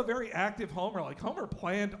 It's also a very active Homer. Like, Homer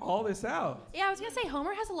planned all this out. Yeah, I was going to say,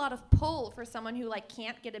 Homer has a lot of pull for someone who,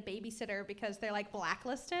 can't get a babysitter because they're,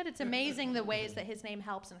 blacklisted. It's amazing the ways that his name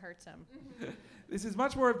helps and hurts him. This is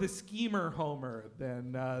much more of the schemer Homer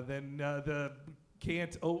than the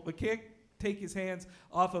can't take his hands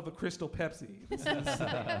off of a Crystal Pepsi. This is,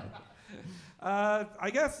 I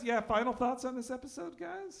guess, final thoughts on this episode,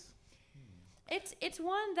 guys? It's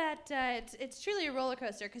one that it's truly a roller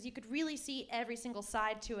coaster because you could really see every single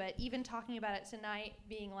side to it. Even talking about it tonight,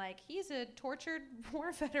 being like, he's a tortured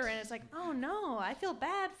war veteran. It's like, oh no, I feel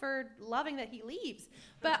bad for loving that he leaves.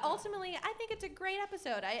 But ultimately, I think it's a great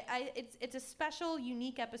episode. It's a special,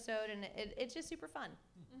 unique episode, and it's just super fun.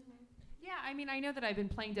 Yeah, I mean, I know that I've been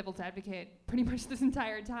playing devil's advocate pretty much this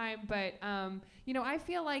entire time, but I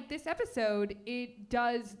feel like this episode, it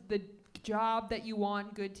does the job that you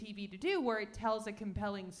want good TV to do, where it tells a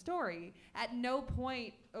compelling story. At no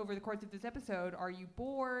point over the course of this episode are you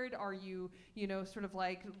bored, are you sort of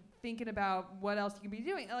thinking about what else you can be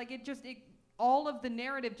doing. All of the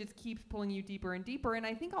narrative just keeps pulling you deeper and deeper, and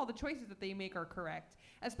I think all the choices that they make are correct,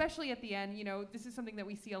 especially at the end. This is something that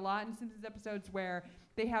we see a lot in Simpsons episodes where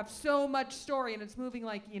they have so much story and it's moving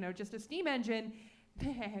like just a steam engine.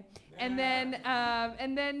 and then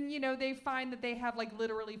they find that they have like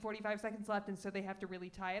literally 45 seconds left, and so they have to really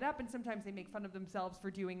tie it up. And sometimes they make fun of themselves for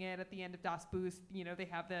doing it. At the end of Das Boost, they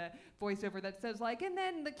have the voiceover that says like, and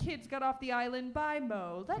then the kids got off the island. Bye,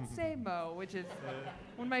 Mo. Let's say Mo, which is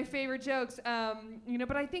one of my favorite jokes.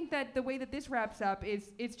 But I think that the way that this wraps up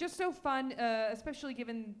is it's just so fun, especially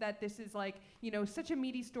given that this is like such a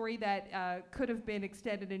meaty story that could have been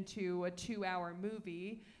extended into a 2-hour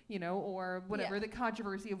movie. Or whatever. The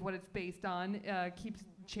controversy of what it's based on keeps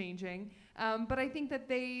changing. But I think that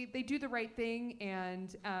they do the right thing,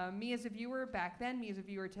 and me as a viewer back then, me as a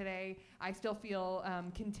viewer today, I still feel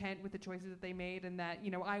content with the choices that they made, and that,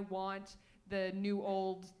 I want the new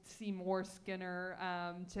old Seymour Skinner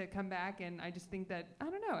to come back, and I just think that, I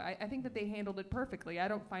don't know, I think that they handled it perfectly. I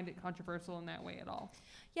don't find it controversial in that way at all.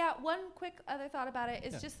 Yeah, one quick other thought about it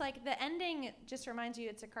is just like the ending just reminds you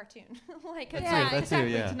it's a cartoon. That's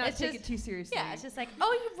exactly. To not take it too seriously. Yeah, it's just like,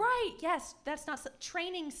 oh, you're right. Yes, that's not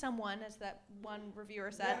training someone, as that one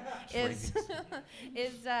reviewer said, is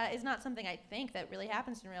not something I think that really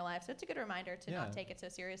happens in real life. So it's a good reminder to not take it so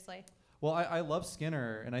seriously. Well, I love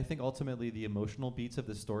Skinner, and I think ultimately the emotional beats of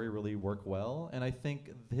this story really work well. And I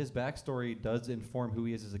think his backstory does inform who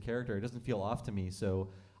he is as a character. It doesn't feel off to me,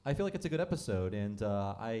 so I feel like it's a good episode. And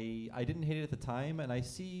I didn't hate it at the time, and I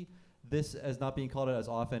see this as not being called out as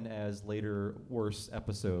often as later worse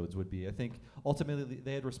episodes would be. I think ultimately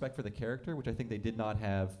they had respect for the character, which I think they did not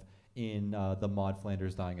have in the Maud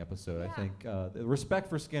Flanders dying episode. I think the respect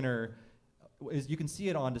for Skinner is, you can see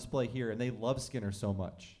it on display here, and they love Skinner so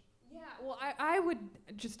much. Well, I would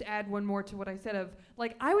just add one more to what I said of,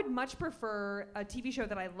 like, I would much prefer a TV show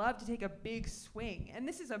that I love to take a big swing. And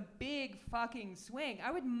this is a big fucking swing.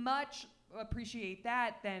 I would much appreciate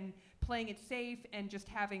that than playing it safe and just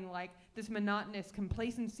having, like, this monotonous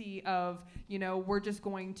complacency of, we're just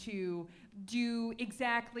going to do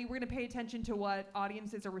exactly, we're going to pay attention to what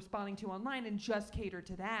audiences are responding to online and just cater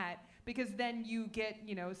to that. Because then you get,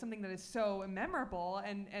 something that is so memorable,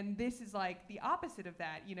 and this is like the opposite of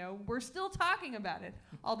that. We're still talking about it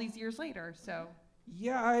all these years later. So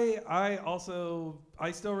yeah, I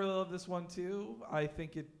still really love this one too. I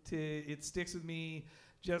think it sticks with me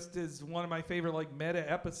just as one of my favorite like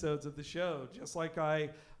meta episodes of the show. Just like I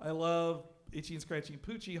love Itchy and Scratchy and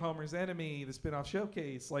Poochie, Homer's Enemy, the spin-off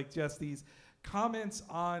Showcase, like just these comments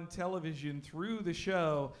on television through the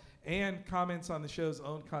show. And comments on the show's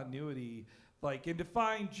own continuity, and to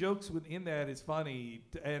find jokes within that is funny.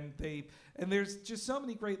 And there's just so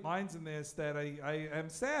many great lines in this that I am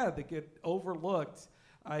sad that get overlooked,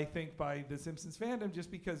 I think, by the Simpsons fandom,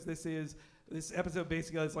 just because this episode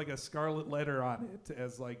basically has like a scarlet letter on it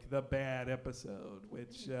as like the bad episode,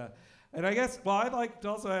 which. And I guess, I'd like to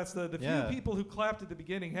also ask the few people who clapped at the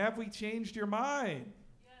beginning, have we changed your mind?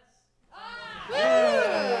 We did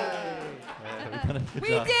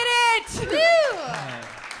it!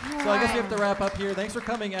 So I guess we have to wrap up here. Thanks for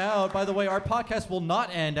coming out. By the way, our podcast will not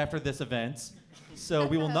end after this event, so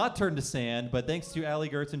we will not turn to sand. But thanks to Allie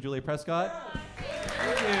Gertz and Julia Prescott.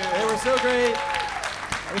 Thank you. They were so great.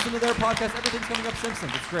 Listen to their podcast. Everything's coming up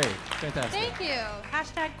Simpsons. It's great. Fantastic. Thank you.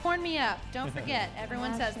 Hashtag corn me up. Don't forget.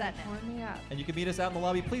 Everyone says that now. Corn me up. And you can meet us out in the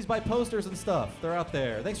lobby. Please buy posters and stuff. They're out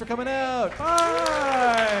there. Thanks for coming out.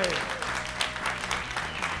 Bye.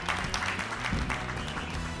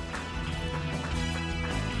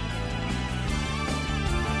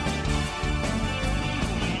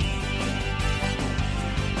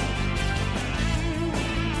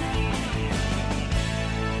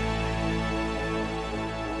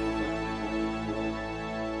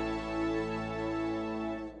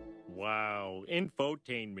 Wow,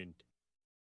 infotainment.